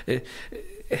know,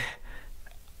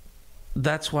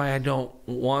 that's why I don't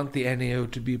want the NAO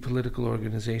to be a political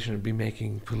organization and be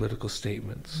making political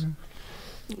statements.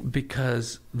 Mm-hmm.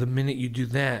 Because the minute you do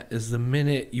that is the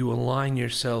minute you align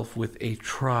yourself with a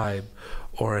tribe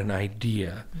or an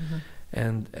idea. Mm-hmm.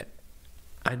 And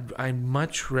I'd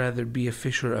much rather be a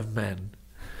fisher of men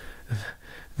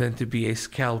than to be a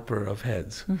scalper of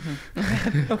heads.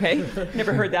 Mm-hmm. Okay,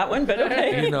 never heard that one, but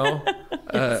okay. You know,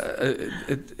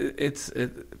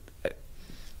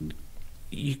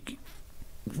 you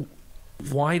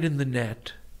widen the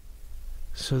net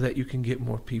so that you can get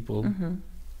more people Mm-hmm.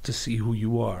 to see who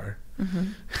you are. Mm-hmm.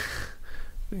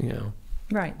 You know.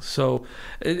 Right. So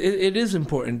it is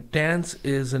important. Dance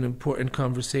is an important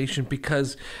conversation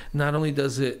because not only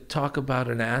does it talk about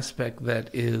an aspect that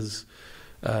is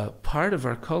part of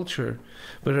our culture,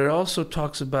 but it also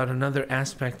talks about another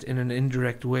aspect in an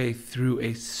indirect way through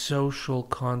a social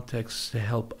context to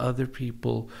help other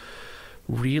people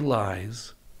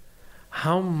realize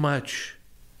how much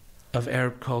of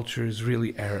Arab culture is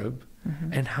really Arab.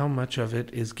 Mm-hmm. And how much of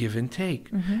it is give and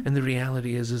take. Mm-hmm. And the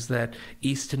reality is that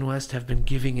East and West have been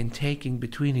giving and taking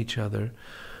between each other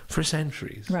for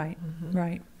centuries. Right, Mm-hmm.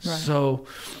 right. So,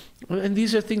 and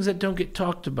these are things that don't get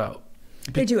talked about.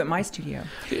 They do at my studio.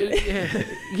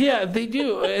 Yeah, they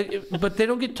do, but they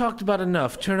don't get talked about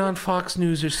enough. Turn on Fox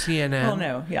News or CNN. Well,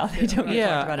 no, yeah, they don't get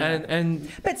talked about enough. and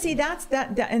But see,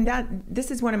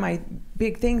 this is one of my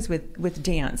big things with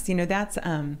dance. You know, that's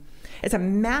it's a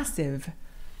massive,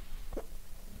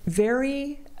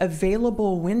 very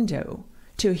available window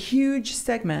to a huge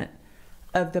segment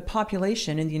of the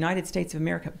population in the United States of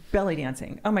America, belly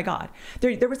dancing. Oh my God.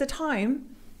 There was a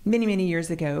time many, many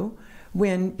years ago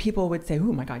when people would say,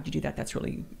 oh my God, you do that, that's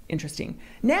really interesting.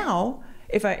 Now,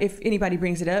 if anybody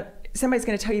brings it up, somebody's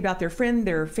going to tell you about their friend,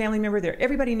 their family member,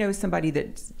 everybody knows somebody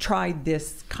that's tried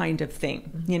this kind of thing,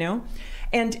 mm-hmm. you know?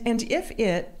 And if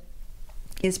it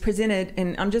is presented,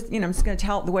 and I'm just going to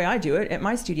tell it the way I do it at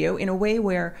my studio, in a way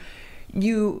where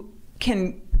you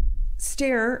can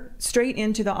stare straight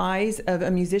into the eyes of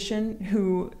a musician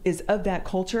who is of that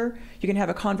culture. You can have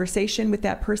a conversation with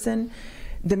that person.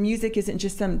 The music isn't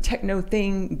just some techno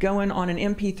thing going on an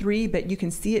MP3, but you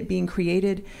can see it being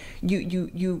created.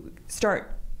 You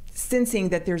start sensing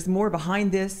that there's more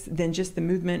behind this than just the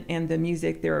movement and the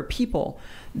music. There are people.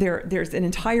 There's an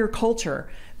entire culture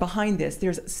behind this.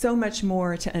 There's so much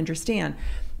more to understand.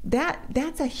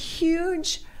 That's a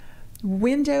huge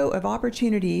window of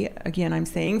opportunity, again, I'm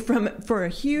saying, for a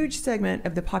huge segment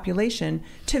of the population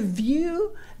to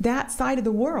view that side of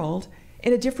the world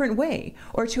in a different way,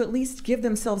 or to at least give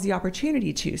themselves the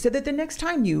opportunity to, so that the next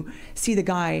time you see the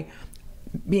guy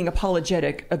being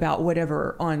apologetic about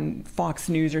whatever on Fox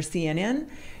News or CNN,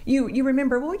 you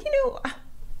remember, well, it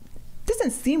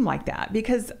doesn't seem like that,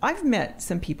 because I've met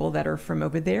some people that are from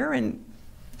over there and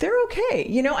they're okay.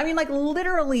 I mean, like,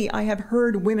 literally, I have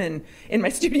heard women in my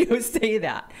studio say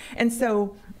that. And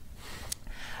so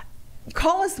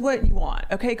call us what you want,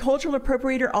 okay? Cultural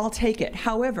appropriator, I'll take it.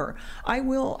 However, I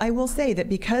will say that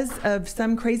because of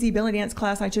some crazy belly dance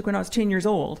class I took when I was 10 years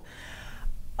old,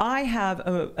 I have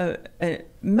a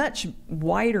much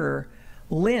wider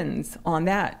lens on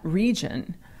that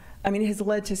region. I mean, it has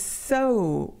led to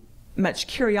so much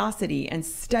curiosity and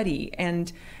study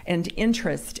and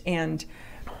interest and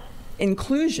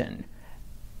inclusion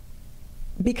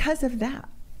because of that.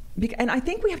 And I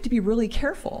think we have to be really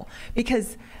careful,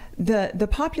 because the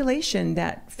population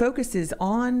that focuses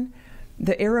on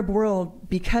the Arab world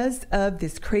because of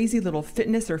this crazy little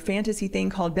fitness or fantasy thing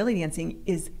called belly dancing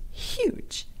is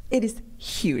huge. It is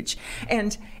huge.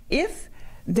 And if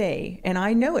they, and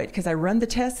I know it because I run the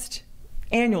test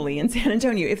annually in San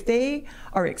Antonio, if they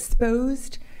are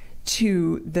exposed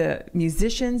to the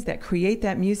musicians that create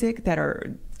that music, that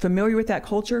are familiar with that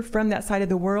culture from that side of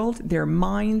the world, their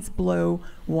minds blow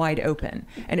wide open,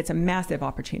 and it's a massive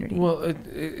opportunity. Well,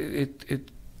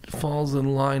 it falls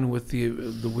in line with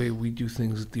the way we do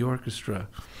things at the orchestra.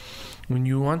 When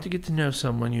you want to get to know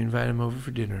someone, you invite them over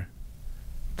for dinner.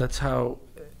 That's how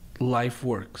life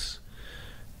works.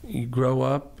 You grow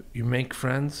up, you make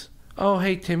friends. Oh,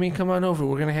 hey, Timmy, come on over.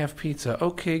 We're going to have pizza.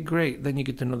 Okay, great. Then you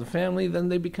get to know the family. Then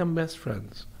they become best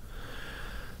friends.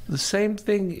 The same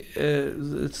thing,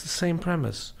 it's the same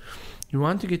premise. You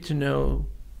want to get to know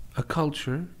a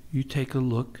culture, you take a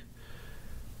look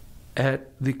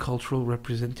at the cultural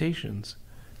representations.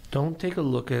 Don't take a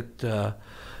look at,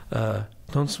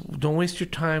 don't waste your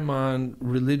time on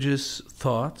religious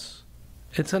thoughts.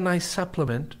 It's a nice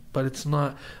supplement, but it's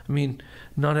not, I mean,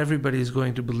 not everybody is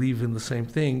going to believe in the same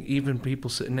thing, even people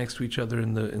sitting next to each other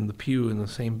in the pew in the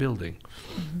same building,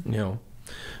 you know.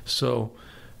 So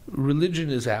religion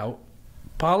is out,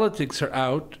 politics are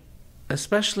out,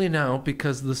 especially now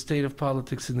because the state of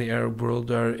politics in the Arab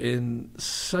world are in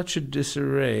such a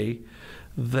disarray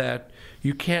that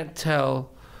you can't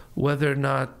tell whether or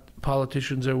not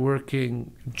politicians are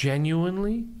working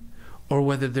genuinely or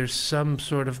whether there's some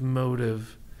sort of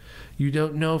motive. You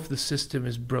don't know if the system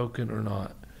is broken or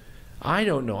not. I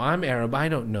don't know. I'm Arab. I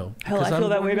don't know. Hell, I feel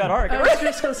that way about art. I was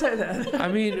just going to say that. I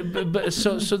mean, but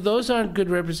so those aren't good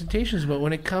representations. But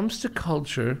when it comes to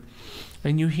culture,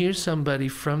 and you hear somebody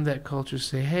from that culture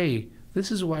say, hey,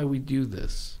 this is why we do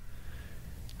this,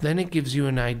 then it gives you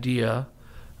an idea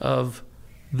of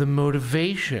the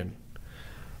motivation,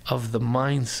 of the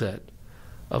mindset,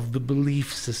 of the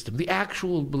belief system, the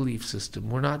actual belief system.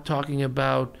 We're not talking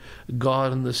about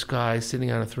God in the sky sitting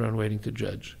on a throne waiting to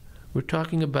judge. We're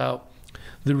talking about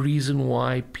the reason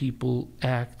why people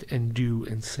act and do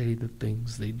and say the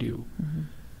things they do. Mm-hmm.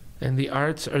 And the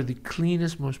arts are the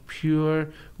cleanest, most pure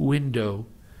window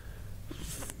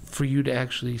for you to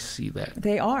actually see that.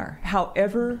 They are,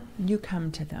 however you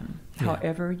come to them. Yeah.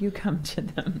 However you come to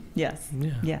them. Yes.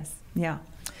 Yeah. Yes. Yeah.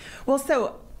 Well,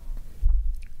 so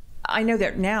I know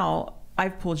that now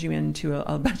I've pulled you into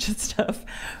a bunch of stuff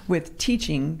with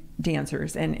teaching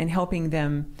dancers and helping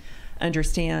them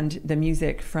understand the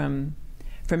music from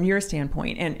your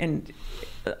standpoint. And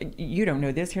you don't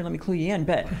know this. Here, let me clue you in.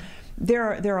 But there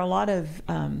are a lot of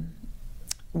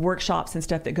workshops and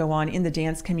stuff that go on in the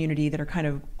dance community that are kind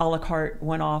of a la carte,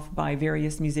 one-off by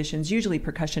various musicians, usually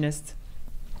percussionists.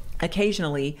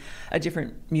 Occasionally, a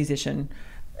different musician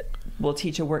will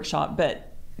teach a workshop, but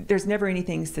there's never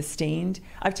anything sustained.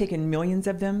 I've taken millions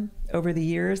of them over the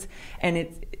years, and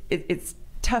it's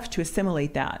tough to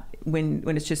assimilate that when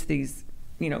it's just these,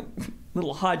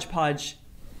 little hodgepodge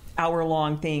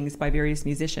hour-long things by various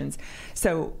musicians.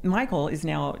 So Michael is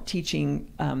now teaching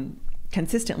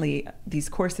consistently these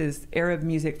courses, Arab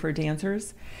music for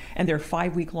dancers, and they're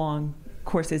 5-week-long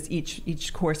courses.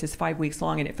 Each course is 5 weeks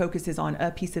long, and it focuses on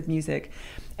a piece of music.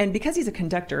 And because he's a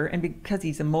conductor and because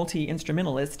he's a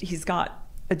multi-instrumentalist, he's got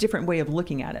a different way of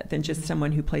looking at it than just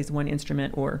someone who plays one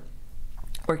instrument or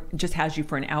just has you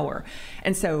for an hour.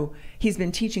 And so he's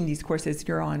been teaching these courses.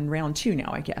 You're on round 2 now,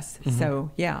 I guess. Mm-hmm.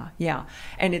 So yeah.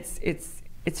 And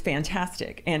it's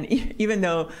fantastic. And even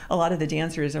though a lot of the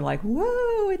dancers are like,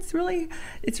 whoa, it's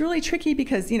really tricky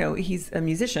because, he's a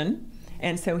musician.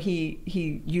 And so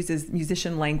he uses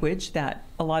musician language that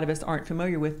a lot of us aren't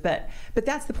familiar with. But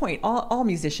that's the point. All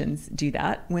musicians do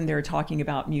that when they're talking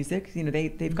about music.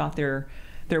 They've got their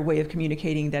way of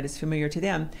communicating that is familiar to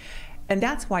them. And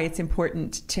that's why it's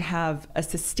important to have a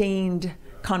sustained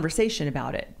conversation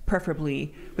about it,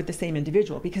 preferably with the same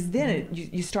individual, because then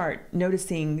you start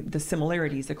noticing the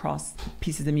similarities across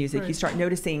pieces of music. Right. You start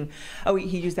noticing, oh,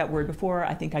 he used that word before,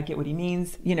 I think I get what he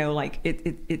means.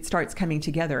 It starts coming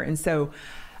together. And so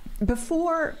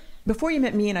before you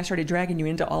met me and I started dragging you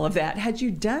into all of that, had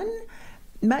you done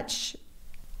much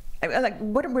like,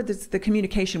 what were the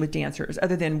communication with dancers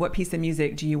other than what piece of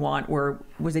music do you want, or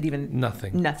was it even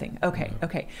Nothing? Nothing. Okay, no.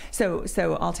 Okay.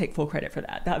 So I'll take full credit for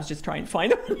that. I was just trying to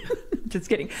find them. Just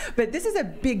kidding. But this is a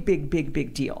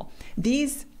big deal.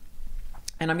 These,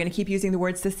 and I'm going to keep using the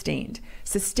word sustained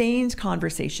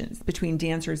conversations between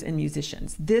dancers and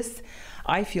musicians. This,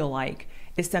 I feel like,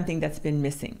 is something that's been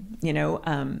missing, you know,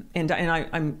 and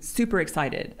I'm super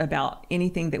excited about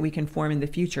anything that we can form in the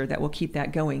future that will keep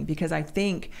that going, because I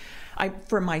think,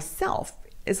 for myself,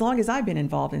 as long as I've been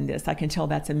involved in this, I can tell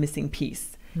that's a missing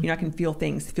piece. You know, I can feel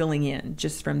things filling in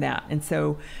just from that. And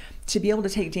so to be able to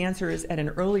take dancers at an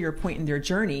earlier point in their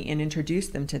journey and introduce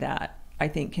them to that, I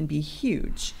think can be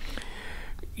huge.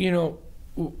 You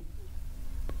know,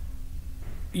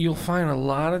 you'll find a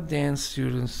lot of dance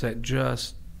students that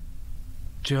just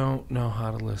don't know how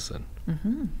to listen.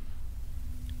 Mm-hmm.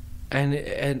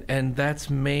 And that's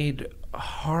made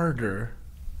harder.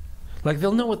 Like,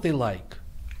 they'll know what they like.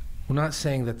 We're not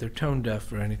saying that they're tone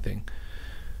deaf or anything,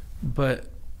 but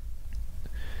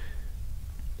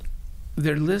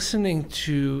they're listening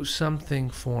to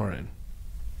something foreign.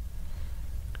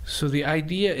 So the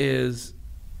idea is,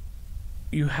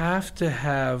 you have to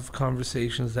have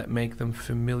conversations that make them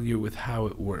familiar with how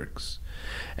it works.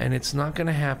 And it's not going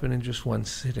to happen in just one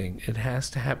sitting. It has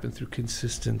to happen through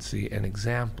consistency and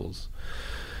examples.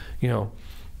 You know,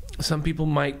 some people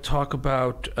might talk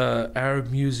about Arab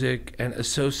music and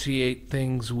associate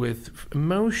things with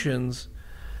emotions,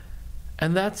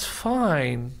 and that's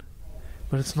fine,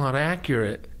 but it's not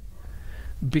accurate,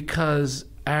 because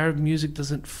Arab music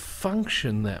doesn't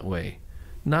function that way.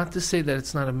 Not to say that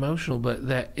it's not emotional, but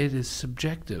that it is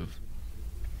subjective.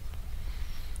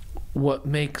 What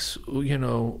makes, you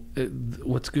know,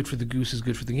 what's good for the goose is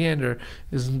good for the gander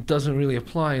doesn't really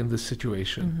apply in this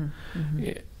situation. Mm-hmm,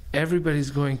 mm-hmm.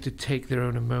 Everybody's going to take their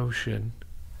own emotion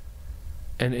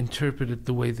and interpret it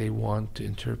the way they want to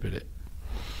interpret it.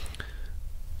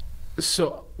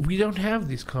 So we don't have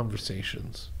these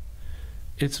conversations.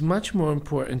 It's much more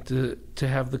important to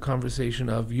have the conversation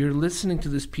of, you're listening to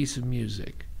this piece of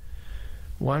music.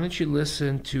 Why don't you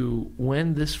listen to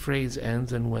when this phrase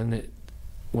ends and when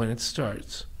it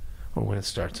starts, or when it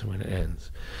starts and when it ends.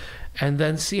 And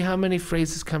then see how many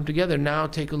phrases come together. Now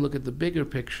take a look at the bigger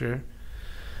picture,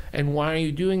 and why are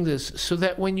you doing this? So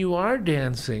that when you are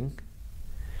dancing,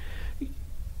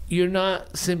 you're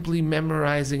not simply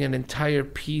memorizing an entire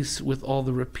piece with all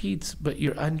the repeats, but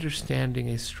you're understanding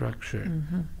a structure,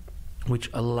 mm-hmm. which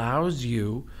allows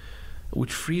you,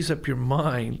 which frees up your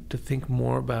mind to think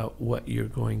more about what you're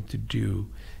going to do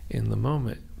in the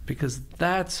moment. Because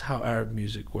that's how Arab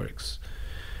music works.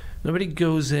 Nobody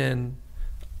goes in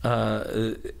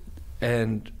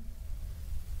and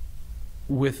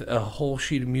with a whole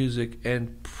sheet of music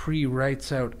and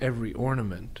pre-writes out every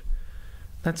ornament.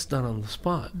 That's done on the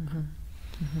spot. Mm-hmm.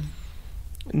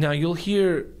 Mm-hmm. Now, you'll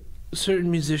hear certain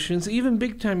musicians, even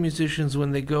big-time musicians,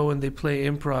 when they go and they play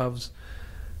improvs,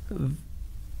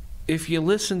 if you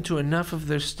listen to enough of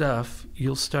their stuff,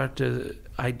 you'll start to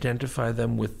identify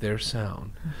them with their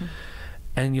sound. Mm-hmm.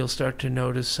 And you'll start to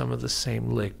notice some of the same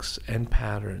licks and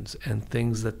patterns and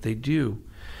things that they do.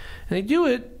 And they do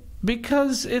it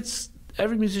because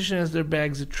every musician has their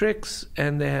bags of tricks,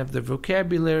 and they have their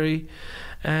vocabulary.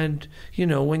 And, you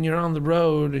know, when you're on the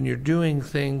road and you're doing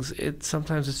things,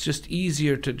 sometimes it's just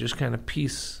easier to just kind of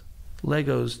piece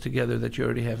Legos together that you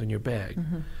already have in your bag.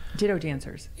 Mm-hmm. Ditto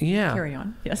dancers. Yeah. Carry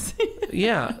on. Yes.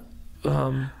 Yeah.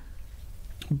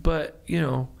 But, you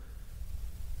know,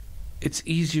 it's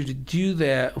easier to do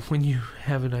that when you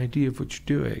have an idea of what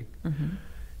you're doing. Mm-hmm.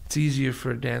 It's easier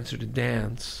for a dancer to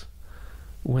dance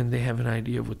when they have an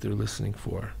idea of what they're listening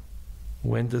for.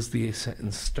 When does the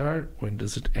sentence start? When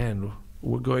does it end?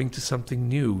 We're going to something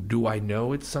new. Do I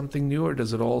know it's something new, or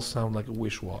does it all sound like a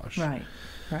wish-wash? Right.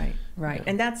 Yeah.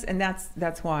 And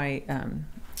that's why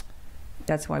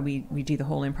we do the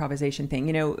whole improvisation thing.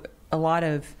 You know, a lot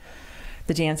of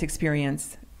the dance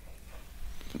experience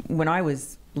when I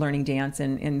was learning dance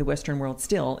and in the Western world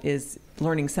still is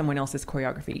learning someone else's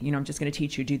choreography. You know, I'm just going to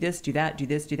teach you, do this, do that, do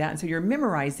this, do that. And so you're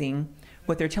memorizing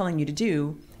what they're telling you to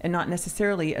do and not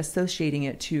necessarily associating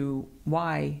it to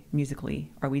why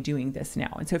musically are we doing this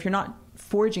now. And so if you're not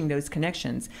forging those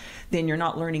connections, then you're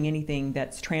not learning anything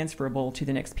that's transferable to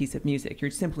the next piece of music.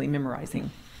 You're simply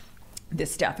memorizing this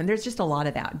stuff. And there's just a lot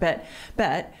of that.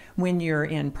 But when you're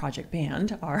in Project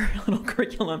Band, our little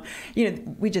curriculum, you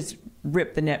know, we just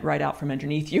rip the net right out from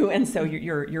underneath you. And so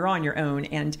you're on your own.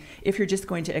 And if you're just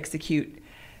going to execute,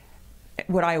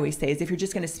 what I always say is, if you're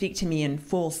just going to speak to me in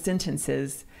full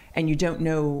sentences and you don't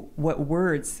know what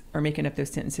words are making up those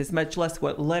sentences, much less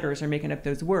what letters are making up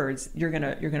those words, you're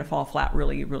gonna fall flat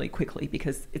really, really quickly,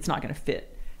 because it's not gonna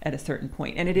fit at a certain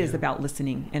point. And it is about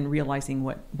listening and realizing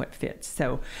what fits.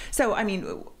 So I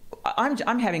mean,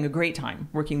 I'm having a great time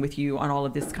working with you on all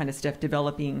of this kind of stuff,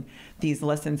 developing these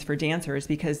lessons for dancers,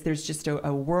 because there's just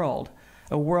a world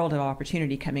of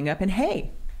opportunity coming up. And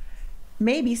hey,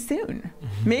 maybe soon,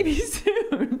 maybe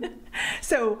soon.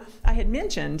 So I had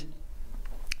mentioned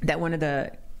that one of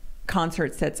the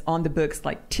concerts that's on the books,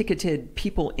 like ticketed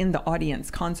people in the audience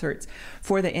concerts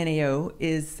for the NAO,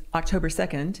 is October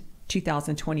 2nd,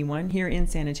 2021, here in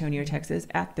San Antonio, Texas,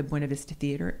 at the Buena Vista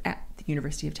Theater at the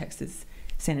University of Texas,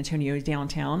 San Antonio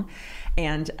downtown.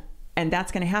 And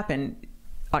that's going to happen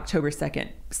October 2nd.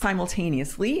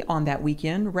 Simultaneously on that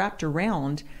weekend, wrapped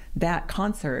around that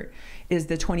concert, is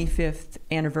the 25th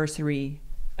anniversary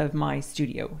of my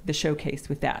studio, the showcase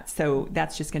with that. So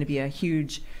that's just going to be a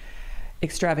huge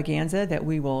extravaganza that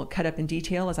we will cut up in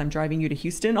detail as I'm driving you to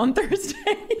Houston on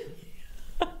Thursday.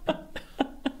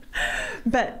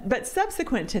 But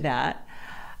subsequent to that,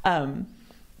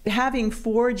 having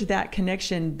forged that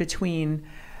connection between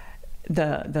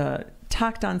the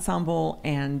Takht Ensemble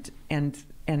and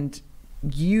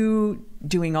you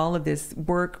doing all of this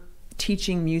work,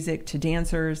 teaching music to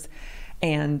dancers,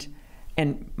 and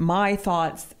my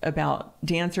thoughts about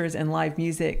dancers and live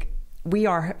music, we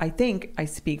are, I think I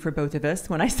speak for both of us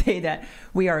when I say that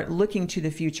we are looking to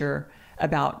the future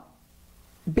about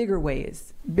bigger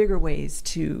ways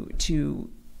to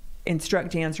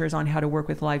instruct dancers on how to work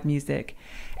with live music,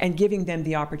 and giving them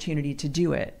the opportunity to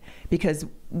do it. Because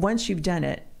once you've done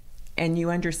it and you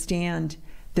understand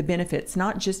the benefits,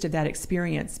 not just of that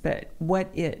experience, but what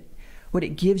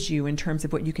it gives you in terms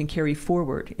of what you can carry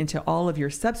forward into all of your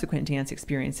subsequent dance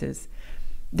experiences,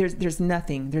 there's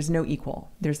no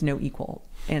equal.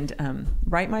 And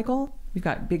right, Michael? We've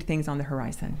got big things on the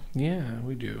horizon. Yeah,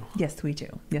 we do. Yes, we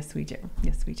do. Yes, we do.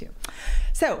 Yes, we do.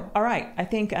 So, all right. I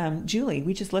think, Julie,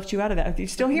 we just left you out of that. You're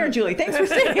still here, Julie. Thanks for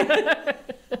staying.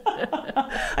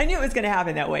 I knew it was going to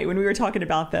happen that way when we were talking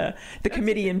about the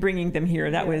committee and bringing them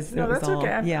here. That was that's all,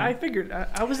 okay. Yeah. I figured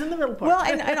I was in the middle part. Well,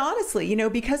 and honestly,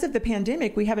 because of the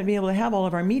pandemic, we haven't been able to have all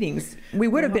of our meetings. We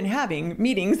would have been having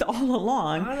meetings all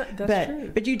along. That's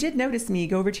true. But you did notice me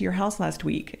go over to your house last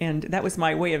week, and that was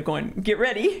my way of going, get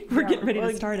ready. We're getting ready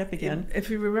to start up again. If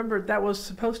you remember, that was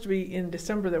supposed to be in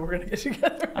December that we're going to get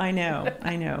together. I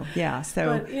know. Yeah.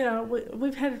 So,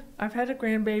 but I've had a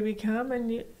grandbaby come,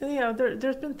 and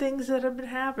there's been things that have been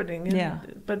happening.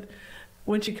 But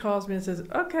when she calls me and says,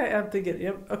 "Okay," I'm thinking,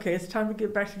 "Yep, okay, it's time to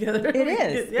get back together." It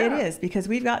is because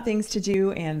we've got things to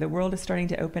do, and the world is starting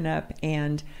to open up,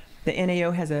 and the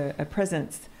NAO has a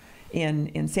presence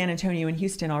in San Antonio and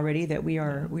Houston already that we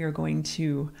are going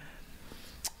to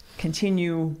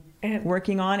continue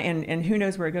working on, and who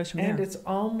knows where it goes from there. And it's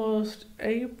almost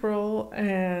April,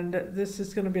 and this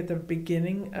is going to be at the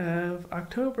beginning of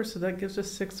October, so that gives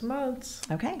us 6 months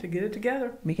to get it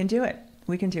together. We can do it.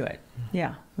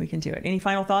 Yeah, we can do it. Any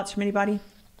final thoughts from anybody?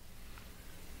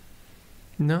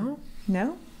 No?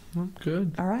 I'm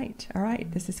good. All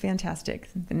right. This is fantastic.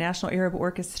 The National Arab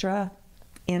Orchestra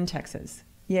in Texas.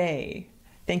 Yay.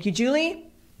 Thank you,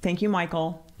 Julie. Thank you,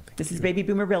 Michael. This is Baby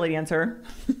Boomer Belly Dancer.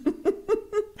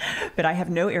 But I have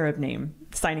no Arab name.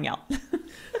 Signing out.